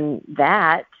on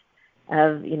that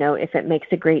of, if it makes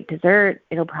a great dessert,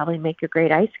 it'll probably make a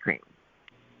great ice cream.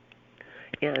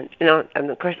 Yeah, and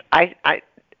of course I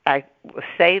was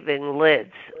saving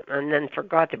lids and then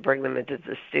forgot to bring them into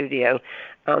the studio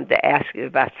to ask you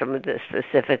about some of the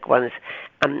specific ones.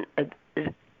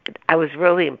 I was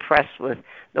really impressed with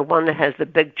the one that has the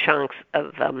big chunks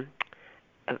of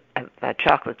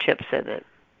chocolate chips in it.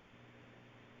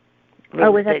 Really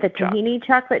was that the tahini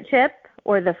chocolate chip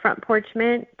or the front porch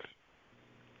mint?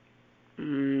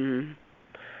 I'm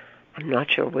not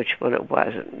sure which one it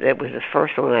was. It was the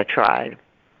first one I tried.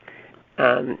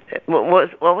 What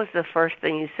was the first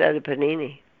thing you said, a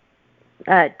panini?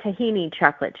 Tahini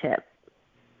chocolate chip.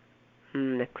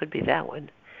 That could be that one.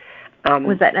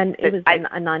 Was that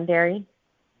a non-dairy?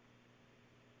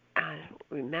 I don't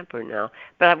remember now,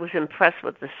 but I was impressed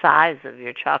with the size of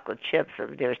your chocolate chips.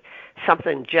 There's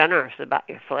something generous about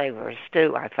your flavors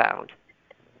too, I found.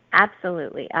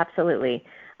 Absolutely. I believe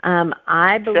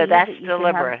so that's that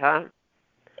deliberate, huh?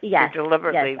 Yes. You're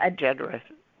deliberately generous.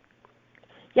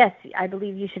 Yes, I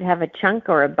believe you should have a chunk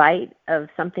or a bite of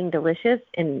something delicious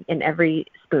in every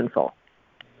spoonful.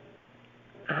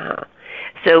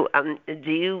 So,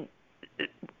 do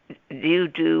you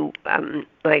do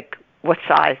like what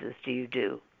sizes do you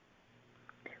do?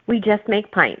 We just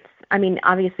make pints.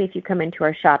 Obviously, if you come into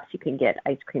our shops, you can get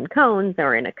ice cream cones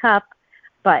or in a cup.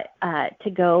 But to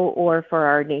go or for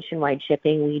our nationwide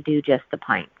shipping, we do just the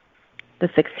pints, the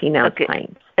 16-ounce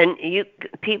pints. And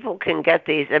people can get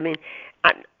these.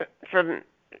 From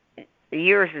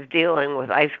years of dealing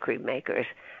with ice cream makers,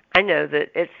 I know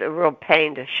that it's a real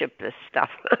pain to ship this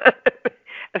stuff,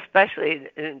 especially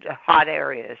in hot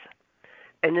areas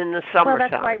and in the summertime. Well,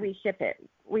 that's why we ship it.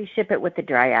 We ship it with the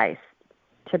dry ice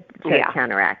to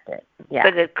counteract it. Yeah.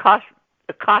 But it costs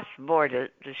more to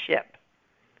ship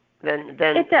than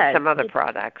some other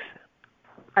products.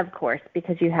 Of course,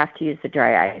 because you have to use the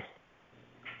dry ice.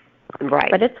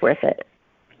 Right. But it's worth it.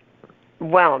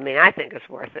 Well, I think it's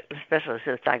worth it, especially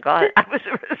since I got it. I was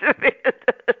a recipient.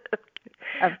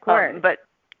 Of course. But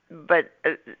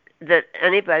that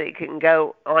anybody can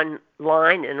go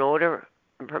online and order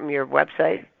from your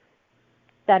website?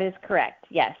 That is correct,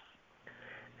 yes.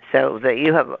 So that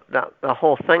you have the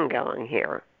whole thing going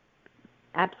here.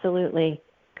 Absolutely.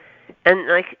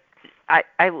 And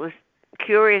I was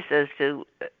curious as to,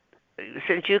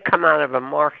 since you come out of a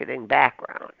marketing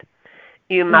background,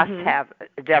 you must have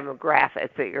a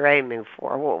demographic that you're aiming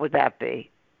for. What would that be?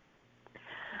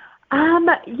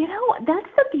 That's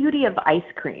the beauty of ice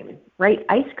cream, right?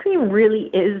 Ice cream really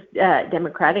is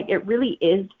democratic. It really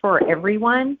is for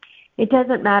everyone. It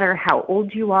doesn't matter how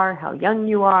old you are, how young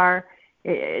you are.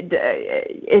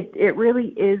 It really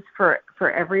is for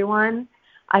everyone.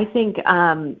 I think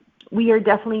we are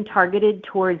definitely targeted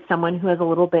towards someone who has a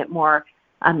little bit more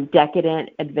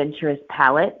decadent, adventurous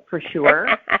palate, for sure.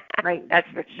 Right? That's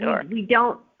for sure.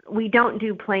 We don't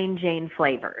do plain Jane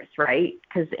flavors, right?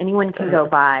 Because anyone can go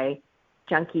buy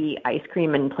junky ice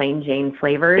cream and plain Jane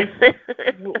flavors.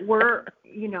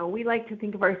 We like to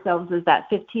think of ourselves as that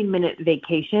 15-minute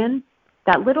vacation,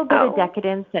 that little bit of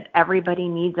decadence that everybody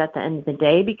needs at the end of the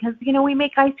day, because, we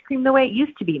make ice cream the way it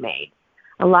used to be made.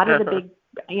 A lot of the big,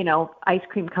 ice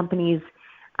cream companies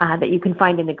that you can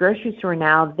find in the grocery store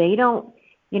now, they don't,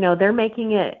 they're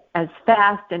making it as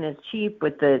fast and as cheap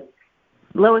with the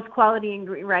lowest quality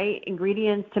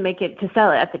ingredients to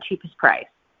sell it at the cheapest price,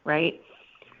 right?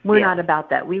 We're not about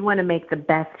that. We want to make the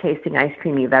best tasting ice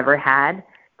cream you've ever had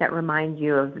that reminds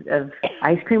you of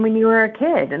ice cream when you were a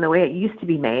kid and the way it used to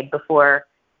be made before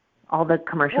all the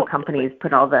commercial companies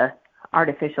put all the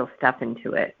artificial stuff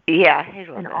into it. Yeah,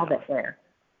 and all that's there.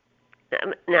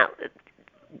 Now,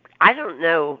 I don't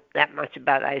know that much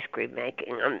about ice cream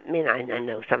making. I mean, I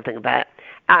know something about it.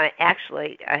 I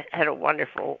had a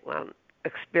wonderful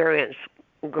experience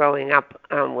growing up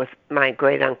with my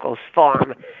great uncle's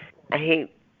farm. He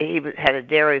had a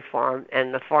dairy farm,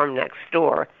 and the farm next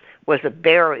door was a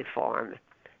berry farm,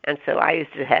 and so I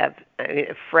used to have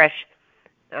fresh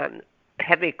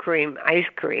heavy cream ice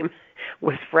cream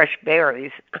with fresh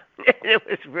berries. It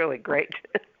was really great.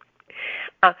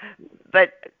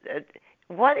 But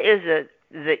what is it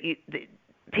that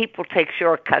people take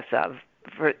shortcuts of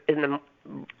in the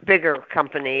bigger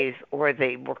companies or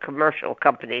the more commercial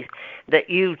companies that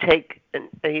you take, and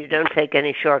you don't take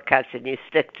any shortcuts and you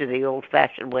stick to the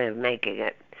old-fashioned way of making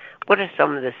it? What are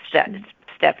some of the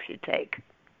steps you take?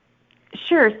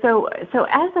 Sure. So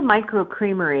as a micro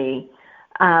creamery,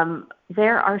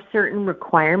 there are certain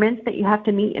requirements that you have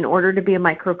to meet in order to be a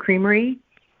micro creamery,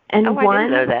 and I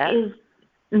didn't know that. is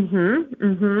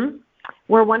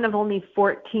we're one of only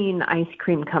 14 ice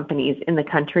cream companies in the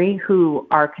country who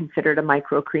are considered a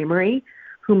micro creamery,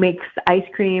 who makes ice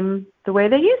cream the way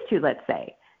they used to, let's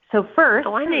say. So first...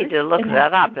 I need to look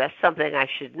that up. That's something I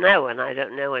should know, and I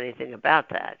don't know anything about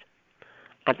that.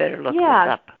 I better look this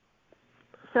up.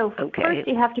 So first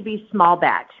you have to be small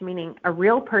batch, meaning a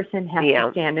real person has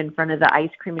to stand in front of the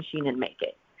ice cream machine and make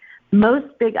it. Most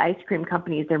big ice cream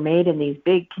companies are made in these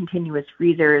big continuous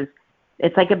freezers.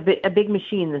 It's like a big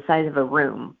machine the size of a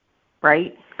room,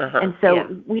 right? And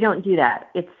so we don't do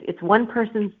that. It's one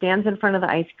person stands in front of the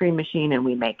ice cream machine and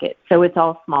we make it. So it's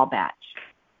all small batch.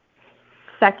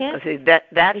 Second, see,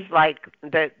 that's like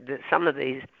some of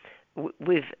these.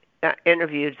 We've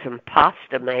interviewed some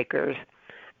pasta makers,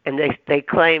 and they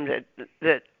claim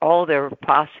that all their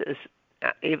pastas,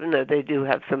 even though they do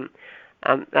have some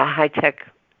high-tech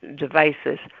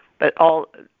devices, but all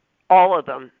of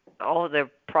them, all of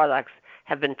their products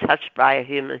have been touched by a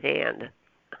human hand.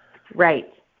 Right.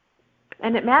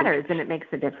 And it matters, and it makes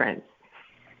a difference.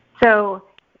 So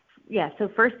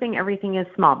first thing, everything is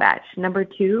small batch. Number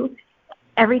two,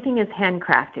 everything is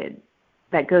handcrafted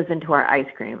that goes into our ice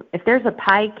cream. If there's a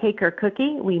pie, cake, or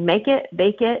cookie, we make it,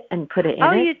 bake it, and put it in it.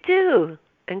 Oh, you do?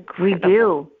 Incredible. We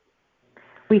do.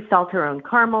 We salt our own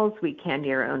caramels. We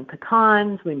candy our own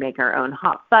pecans. We make our own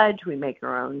hot fudge. We make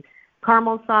our own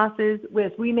caramel sauces.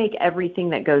 We make everything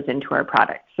that goes into our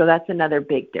product. So that's another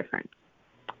big difference.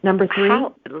 Number three.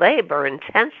 How labor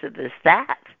intensive is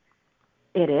that?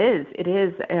 It is.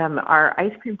 Our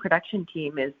ice cream production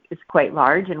team is quite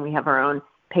large, and we have our own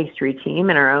pastry team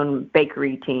and our own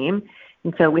bakery team.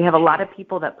 And so we have a lot of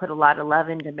people that put a lot of love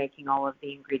into making all of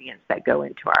the ingredients that go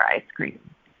into our ice cream.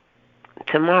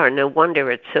 Tamara, no wonder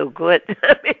it's so good.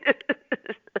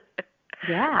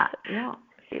 Yeah.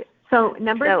 So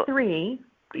number three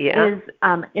is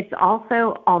it's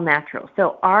also all natural.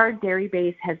 So our dairy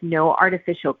base has no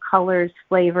artificial colors,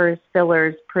 flavors,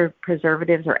 fillers,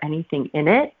 preservatives, or anything in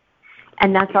it.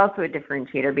 And that's also a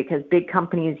differentiator because big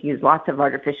companies use lots of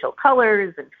artificial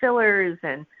colors and fillers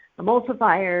and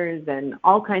emulsifiers and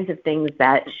all kinds of things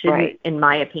that shouldn't, in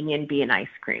my opinion, be in ice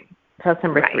cream. So that's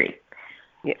number three.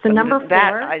 Yeah, So number 4.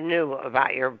 That I knew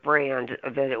about your brand,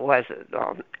 that it was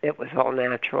all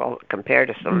natural compared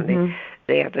to some of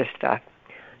the other stuff.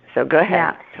 So go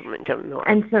ahead. Yeah. Tell me more.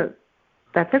 And so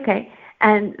that's okay.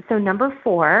 And so number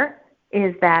 4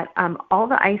 is that all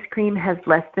the ice cream has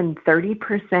less than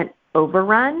 30%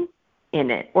 overrun in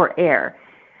it, or air.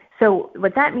 So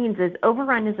what that means is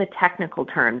overrun is a technical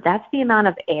term. That's the amount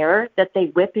of air that they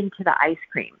whip into the ice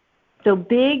cream. So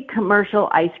big commercial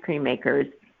ice cream makers,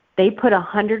 they put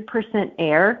 100%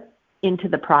 air into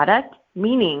the product,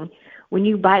 meaning when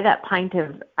you buy that pint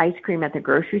of ice cream at the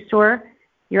grocery store,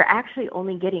 you're actually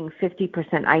only getting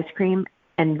 50% ice cream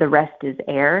and the rest is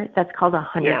air. That's called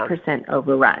 100%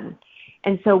 overrun.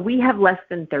 And so we have less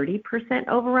than 30%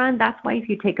 overrun. That's why if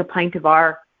you take a pint of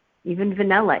our, even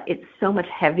vanilla, it's so much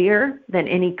heavier than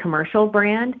any commercial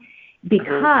brand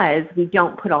because we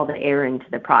don't put all the air into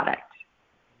the product.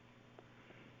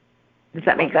 Does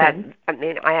that make sense? I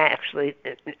mean, I actually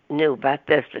knew about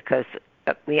this because,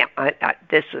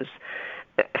 this was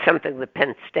something that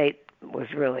Penn State was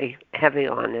really heavy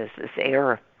on, is this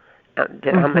air, how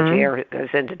much air goes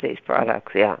into these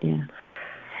products, yeah.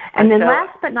 And then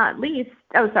last but not least,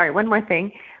 one more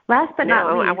thing. Last but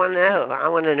not least. I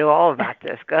want to know all about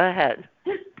this. Go ahead.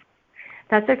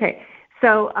 That's okay.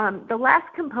 So the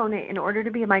last component, in order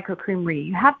to be a microcreamery,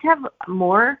 you have to have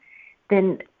more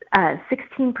than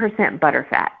 16%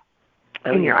 butterfat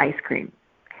in your ice cream.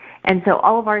 And so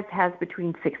all of ours has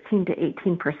between 16 to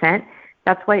 18%.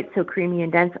 That's why it's so creamy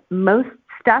and dense. Most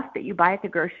stuff that you buy at the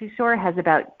grocery store has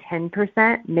about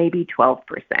 10%, maybe 12%.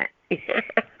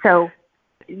 So,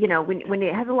 when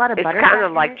it has a lot of butterfat, it's kind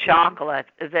of like chocolate.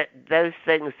 That those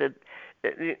things that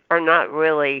are not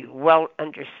really well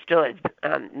understood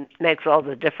makes all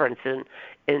the difference in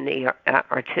the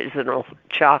artisanal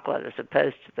chocolate as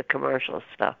opposed to the commercial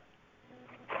stuff.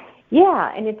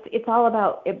 Yeah, and it's all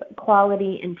about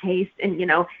quality and taste, and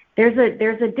there's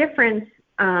a difference,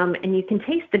 and you can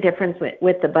taste the difference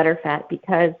with the butterfat,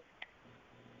 because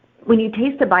when you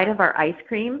taste a bite of our ice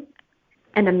cream,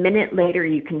 and a minute later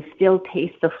you can still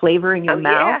taste the flavor in your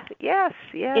mouth. Yes.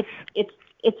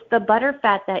 It's the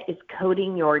butterfat that is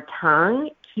coating your tongue,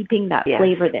 keeping that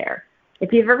flavor there.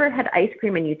 If you've ever had ice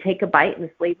cream and you take a bite and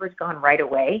the flavor's gone right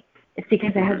away, it's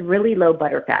because it has really low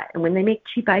butterfat. And when they make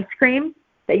cheap ice cream,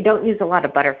 they don't use a lot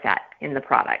of butterfat in the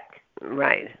product.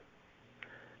 Right.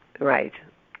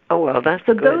 Oh, well, that's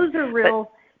so good.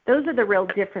 Those are the real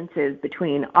differences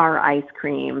between our ice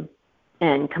cream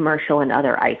and commercial and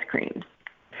other ice creams.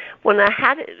 Well,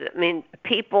 now,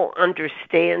 people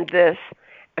understand this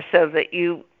so that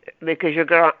because you're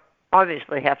going to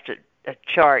obviously have to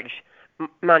charge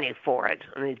money for it.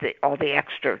 I mean, all the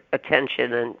extra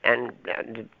attention and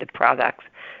the products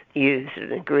used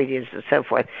and ingredients and so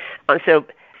forth. So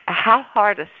how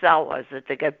hard a sell was it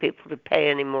to get people to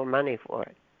pay any more money for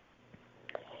it?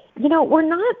 We're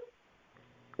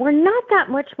not that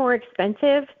much more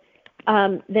expensive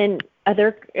than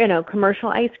other, commercial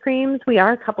ice creams. We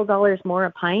are a couple dollars more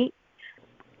a pint,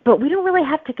 but we don't really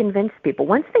have to convince people.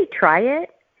 Once they try it,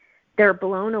 they're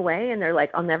blown away and they're like,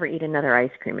 I'll never eat another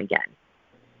ice cream again,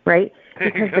 right?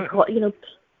 Because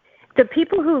the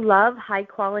people who love high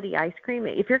quality ice cream,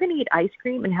 if you're going to eat ice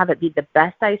cream and have it be the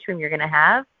best ice cream you're going to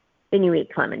have, then you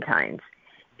eat Clementines.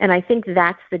 And I think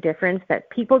that's the difference, that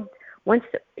people,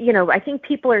 I think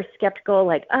people are skeptical,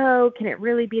 like, oh, can it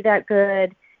really be that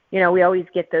good? We always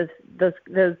get those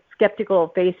skeptical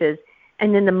faces,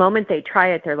 and then the moment they try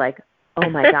it, they're like, "Oh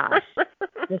my gosh,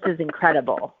 this is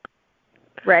incredible!"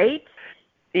 Right?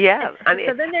 Yeah,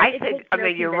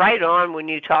 you're right on when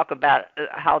you talk about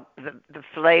how the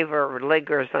flavor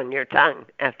lingers on your tongue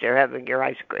after having your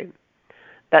ice cream.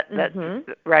 That's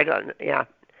right on. Yeah,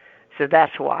 so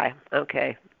that's why.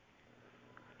 Okay.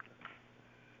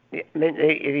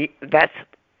 That's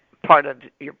part of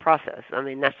your process. I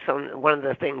mean, that's one of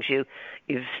the things you've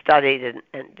studied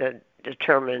and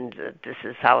determined that this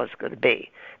is how it's going to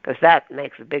be, because that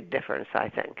makes a big difference, I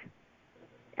think.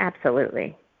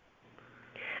 Absolutely.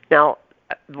 Now,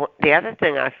 the other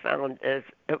thing I found is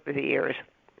over the years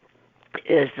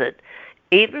is that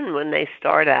even when they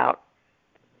start out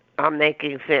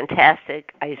making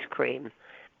fantastic ice cream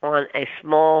on a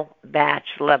small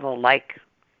batch level like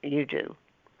you do,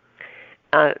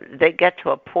 they get to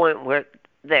a point where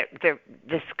they're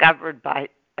discovered by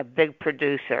a big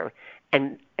producer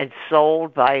and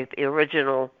sold by the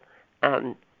original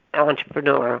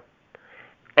entrepreneur,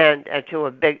 and to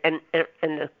a big and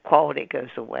the quality goes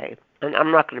away. And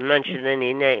I'm not going to mention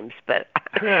any names, but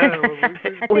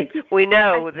we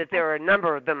know that there are a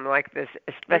number of them like this,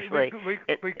 especially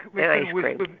in ice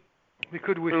cream. We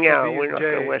could whisper. Yeah, we're not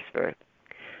going to whisper.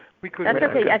 We could. That's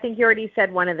okay. I think you already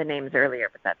said one of the names earlier,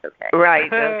 but that's okay.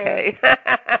 Right. Okay.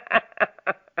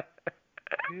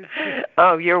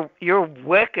 Oh, you're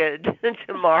wicked,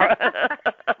 Tamara.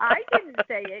 I didn't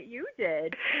say it. You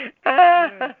did.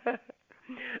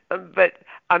 But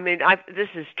I mean, this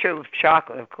is true of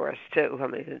chocolate, of course, too. I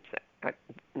mean, it's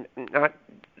not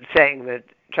saying that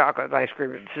chocolate and ice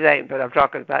cream are the same, but I'm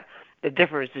talking about the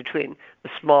difference between the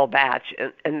small batch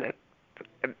and the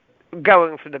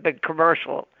going for the big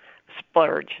commercial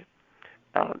splurge.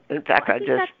 In fact, I think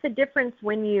that's the difference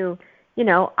when you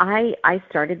know, I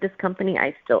started this company.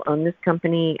 I still own this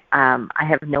company. I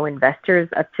have no investors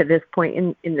up to this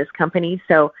point in this company.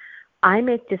 So I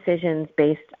make decisions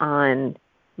based on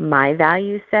my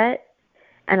value set.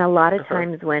 And a lot of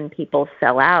times when people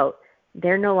sell out,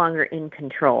 they're no longer in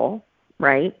control,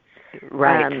 right?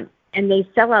 Right. And they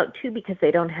sell out, too, because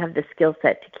they don't have the skill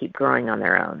set to keep growing on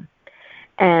their own.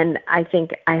 And I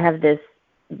think I have this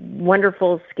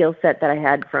wonderful skill set that I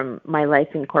had from my life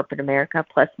in corporate America,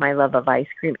 plus my love of ice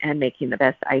cream and making the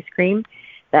best ice cream,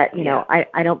 that, you know,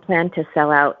 I don't plan to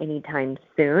sell out anytime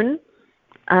soon.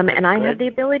 And I have the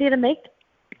ability to make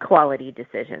quality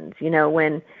decisions. You know,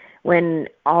 when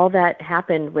all that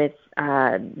happened with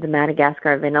the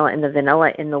Madagascar vanilla and the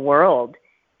vanilla in the world,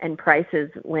 and prices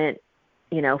went,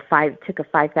 you know, took a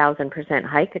 5,000%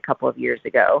 hike a couple of years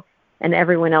ago, and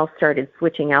everyone else started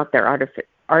switching out their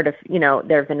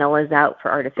their vanillas out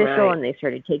for artificial, and they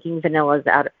started taking vanillas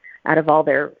out of all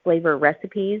their flavor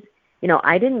recipes. You know,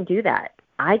 I didn't do that.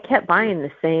 I kept buying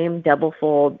the same double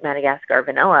fold Madagascar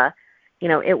vanilla. You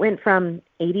know, it went from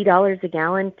 $80 a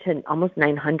gallon to almost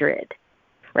 $900.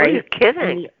 Right? Are you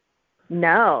kidding?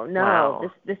 No.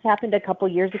 Wow. This happened a couple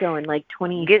years ago in like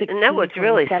 2016. No, what's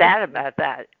really sad about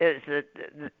that is that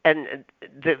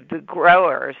the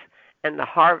growers and the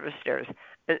harvesters,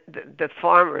 the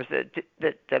farmers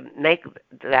that make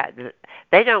that,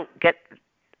 they don't get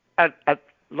a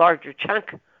larger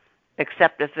chunk,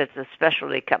 except if it's a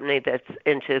specialty company that's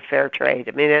into fair trade.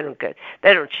 I mean,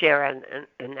 they don't share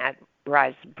in that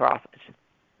rise in profits.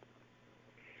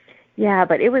 Yeah,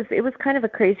 but it was kind of a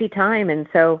crazy time, and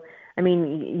so I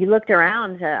mean, you looked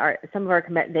around. Some of our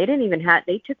they didn't even have.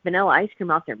 They took vanilla ice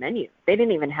cream off their menu. They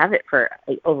didn't even have it for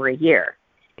over a year.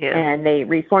 Yeah. And they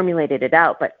reformulated it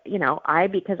out. But, you know,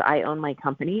 because I own my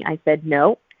company, I said,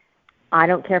 no, I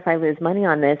don't care if I lose money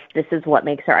on this. This is what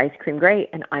makes our ice cream great,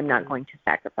 and I'm not going to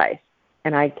sacrifice.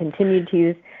 And I continued to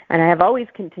use, and I have always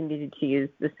continued to use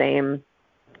the same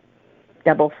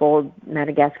double fold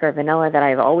Madagascar vanilla that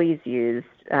I've always used.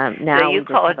 Now so you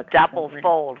call it double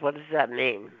fold. What does that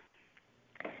mean?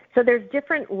 So there's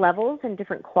different levels and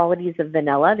different qualities of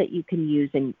vanilla that you can use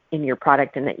in your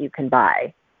product and that you can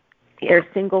buy. Yeah. There's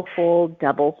single fold,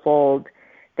 double fold.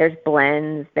 There's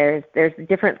blends. There's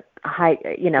different high.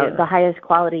 You know, the highest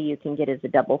quality you can get is a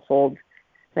double fold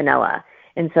vanilla,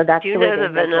 and so that's. Do you know the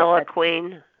Vanilla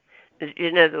Queen?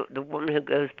 You know the woman who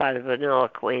goes by the Vanilla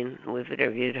Queen? We've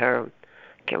interviewed her.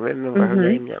 Can't remember her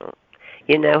name now.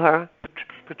 You know her?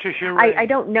 Patricia Ray. I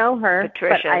don't know her,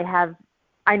 Patricia. but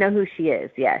I know who she is.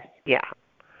 Yes. Yeah.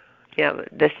 But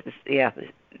this is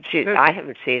I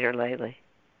haven't seen her lately.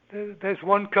 There's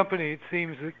one company, it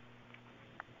seems, that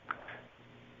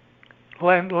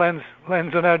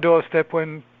lands on our doorstep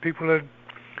when people are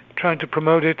trying to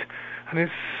promote it, and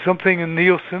it's something in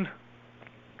Nielsen.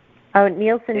 Oh,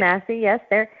 Nielsen Massey, yes,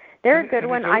 they're a good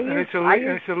one. It's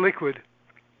a liquid.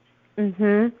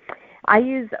 I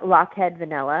use Lockheed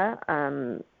Vanilla.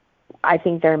 I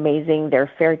think they're amazing. They're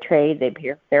fair trade. They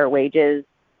pay fair wages.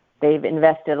 They've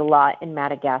invested a lot in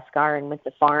Madagascar and with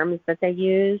the farms that they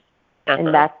use,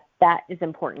 and that is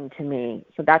important to me.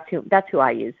 So that's who I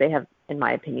use. They have, in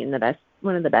my opinion,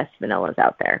 one of the best vanillas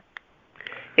out there.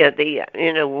 Yeah,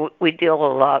 we deal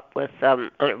a lot with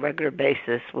on a regular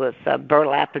basis with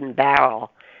Burlap and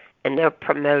Barrel, and they're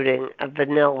promoting a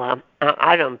vanilla.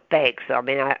 I don't bake, so I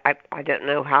mean I don't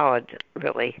know how I'd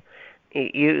really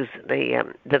use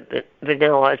the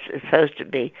vanilla. It's supposed to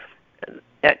be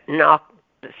knock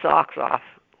the socks off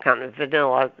kind of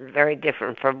vanilla, very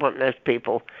different from what most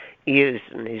people use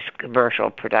in these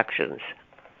commercial productions.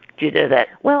 Do you know that?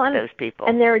 Well, those people.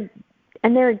 And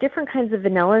there are different kinds of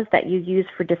vanillas that you use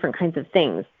for different kinds of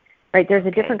things, right? There's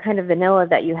a different kind of vanilla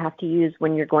that you have to use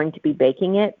when you're going to be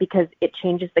baking it because it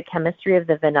changes the chemistry of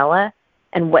the vanilla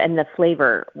and the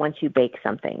flavor once you bake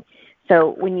something.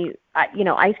 So when you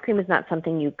ice cream is not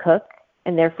something you cook,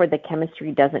 and therefore the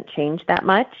chemistry doesn't change that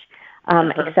much,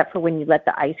 except for when you let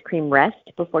the ice cream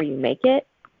rest before you make it.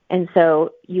 And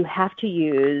so you have to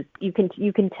use. You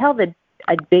can tell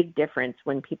a big difference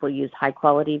when people use high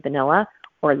quality vanilla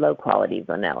or low quality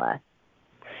vanilla.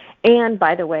 And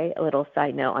by the way, a little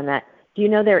side note on that. Do you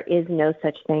know there is no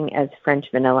such thing as French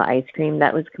vanilla ice cream?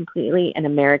 That was completely an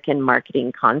American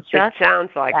marketing construct. It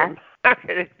sounds like a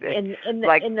marketing thing. In the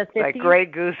 50s, like Grey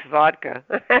Goose vodka.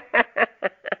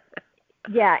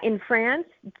 Yeah, in France,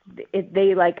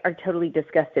 they are totally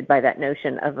disgusted by that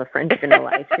notion of a French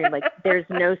vanilla ice cream. Like, there's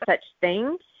no such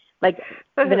thing. Like,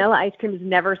 vanilla ice cream is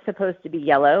never supposed to be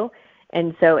yellow,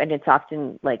 and it's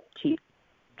often like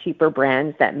cheaper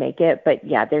brands that make it. But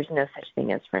yeah, there's no such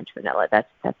thing as French vanilla.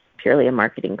 That's purely a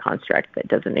marketing construct that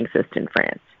doesn't exist in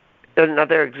France.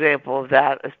 Another example of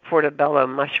that is portobello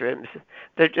mushrooms.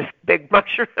 They're just big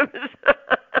mushrooms.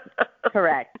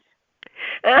 Correct.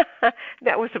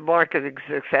 That was a marketing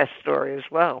success story as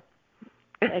well.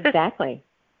 Exactly.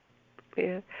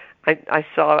 Yeah, I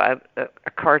saw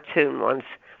a cartoon once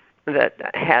that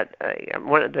had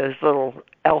one of those little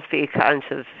elfy kinds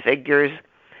of figures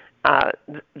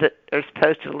that are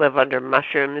supposed to live under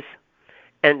mushrooms,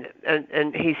 and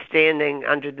he's standing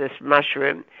under this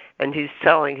mushroom, and he's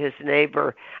telling his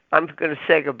neighbor, "I'm going to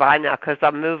say goodbye now because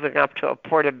I'm moving up to a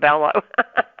portobello."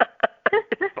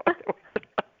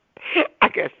 I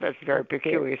guess that's a very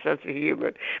peculiar sense of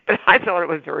humor, but I thought it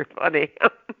was very funny.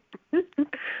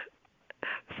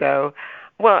 So,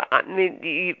 well, I mean,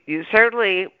 you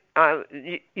certainly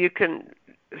you can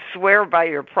swear by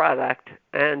your product,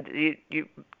 and you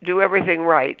do everything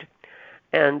right,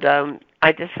 and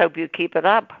I just hope you keep it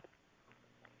up.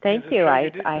 Thank you.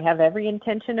 I have every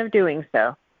intention of doing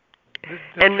so.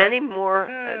 And many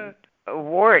more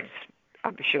awards,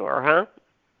 I'm sure, huh?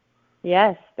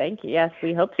 Yes, thank you. Yes,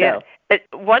 we hope so. Yeah.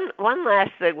 One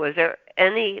last thing, was there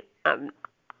any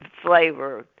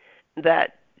flavor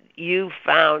that you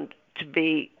found to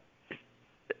be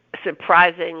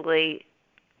surprisingly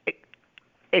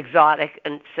exotic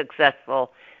and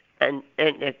successful, and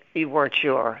you weren't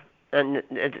sure, and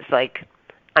it's like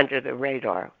under the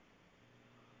radar?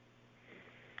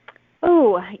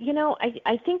 Oh,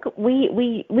 I think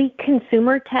we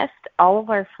consumer test all of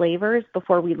our flavors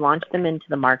before we launch them into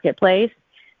the marketplace.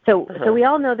 So we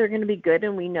all know they're going to be good,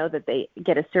 and we know that they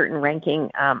get a certain ranking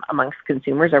amongst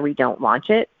consumers, or we don't launch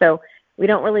it. So we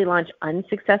don't really launch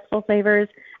unsuccessful flavors.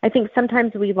 I think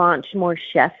sometimes we launch more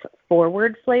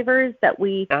chef-forward flavors that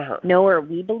we know or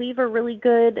we believe are really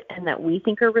good and that we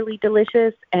think are really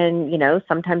delicious. And,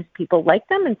 sometimes people like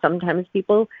them, and sometimes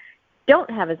people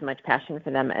don't have as much passion for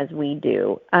them as we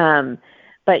do.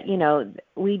 But,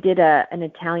 we did an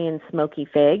Italian smoky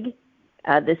fig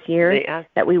this year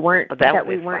that we weren't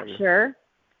sure.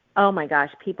 Oh my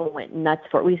gosh, people went nuts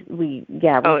for it. We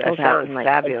sold out in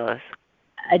fabulous.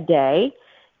 A day.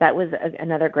 That was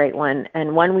another great one.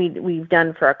 And one we've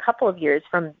done for a couple of years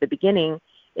from the beginning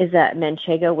is a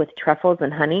manchego with truffles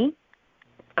and honey.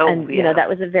 And that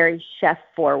was a very chef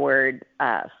forward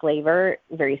flavor,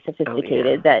 very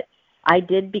sophisticated that I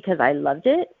did because I loved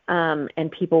it,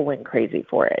 and people went crazy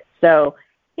for it. So,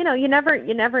 you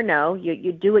never know.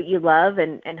 You do what you love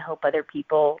and hope other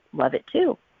people love it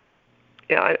too.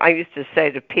 Yeah, I used to say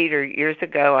to Peter years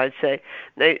ago, I'd say,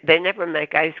 they never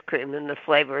make ice cream in the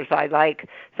flavors I like.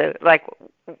 So, like,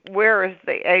 where is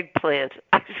the eggplant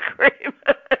ice cream?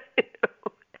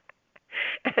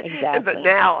 Exactly. But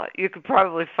now you could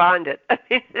probably find it. I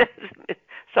mean,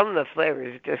 some of the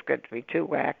flavors just get to be too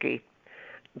wacky.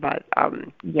 But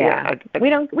we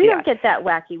don't get that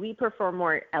wacky. We prefer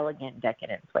more elegant,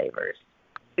 decadent flavors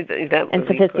and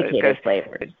sophisticated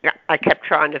flavors. I kept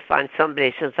trying to find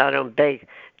somebody, since I don't bake,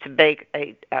 to bake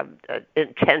a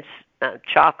intense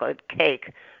chocolate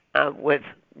cake with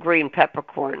green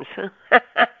peppercorns.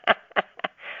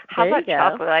 How about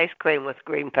chocolate ice cream with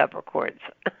green peppercorns?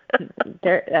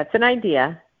 That's an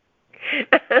idea.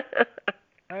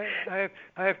 I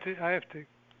have to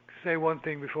say one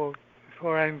thing before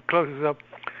Anne closes up.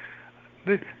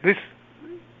 This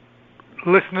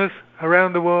listeners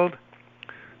around the world,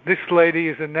 this lady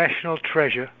is a national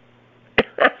treasure.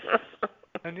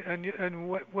 and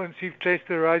once you've tasted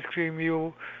her ice cream,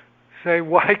 you'll say,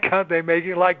 why can't they make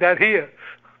it like that here?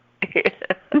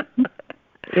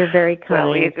 You're very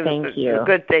kind. Thank you. The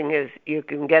good thing is you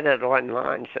can get it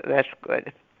online, so that's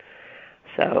good.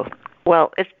 So,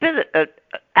 well, it's been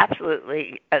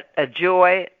absolutely a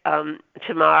joy,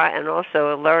 Tamara, and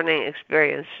also a learning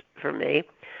experience for me.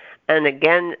 And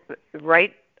again,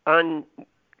 right on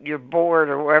your board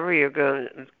or wherever you're going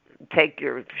to take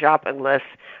your shopping list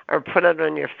or put it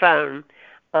on your phone,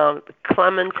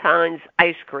 Clementine's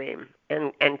ice cream,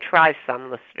 and try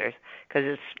some, listeners, because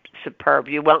it's superb.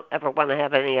 You won't ever want to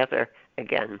have any other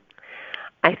again.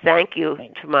 I thank you,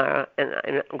 Tamara, and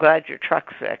I'm glad your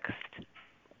truck's fixed.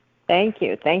 Thank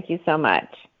you. Thank you so much.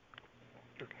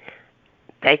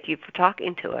 Thank you for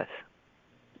talking to us.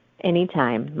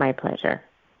 Anytime. My pleasure.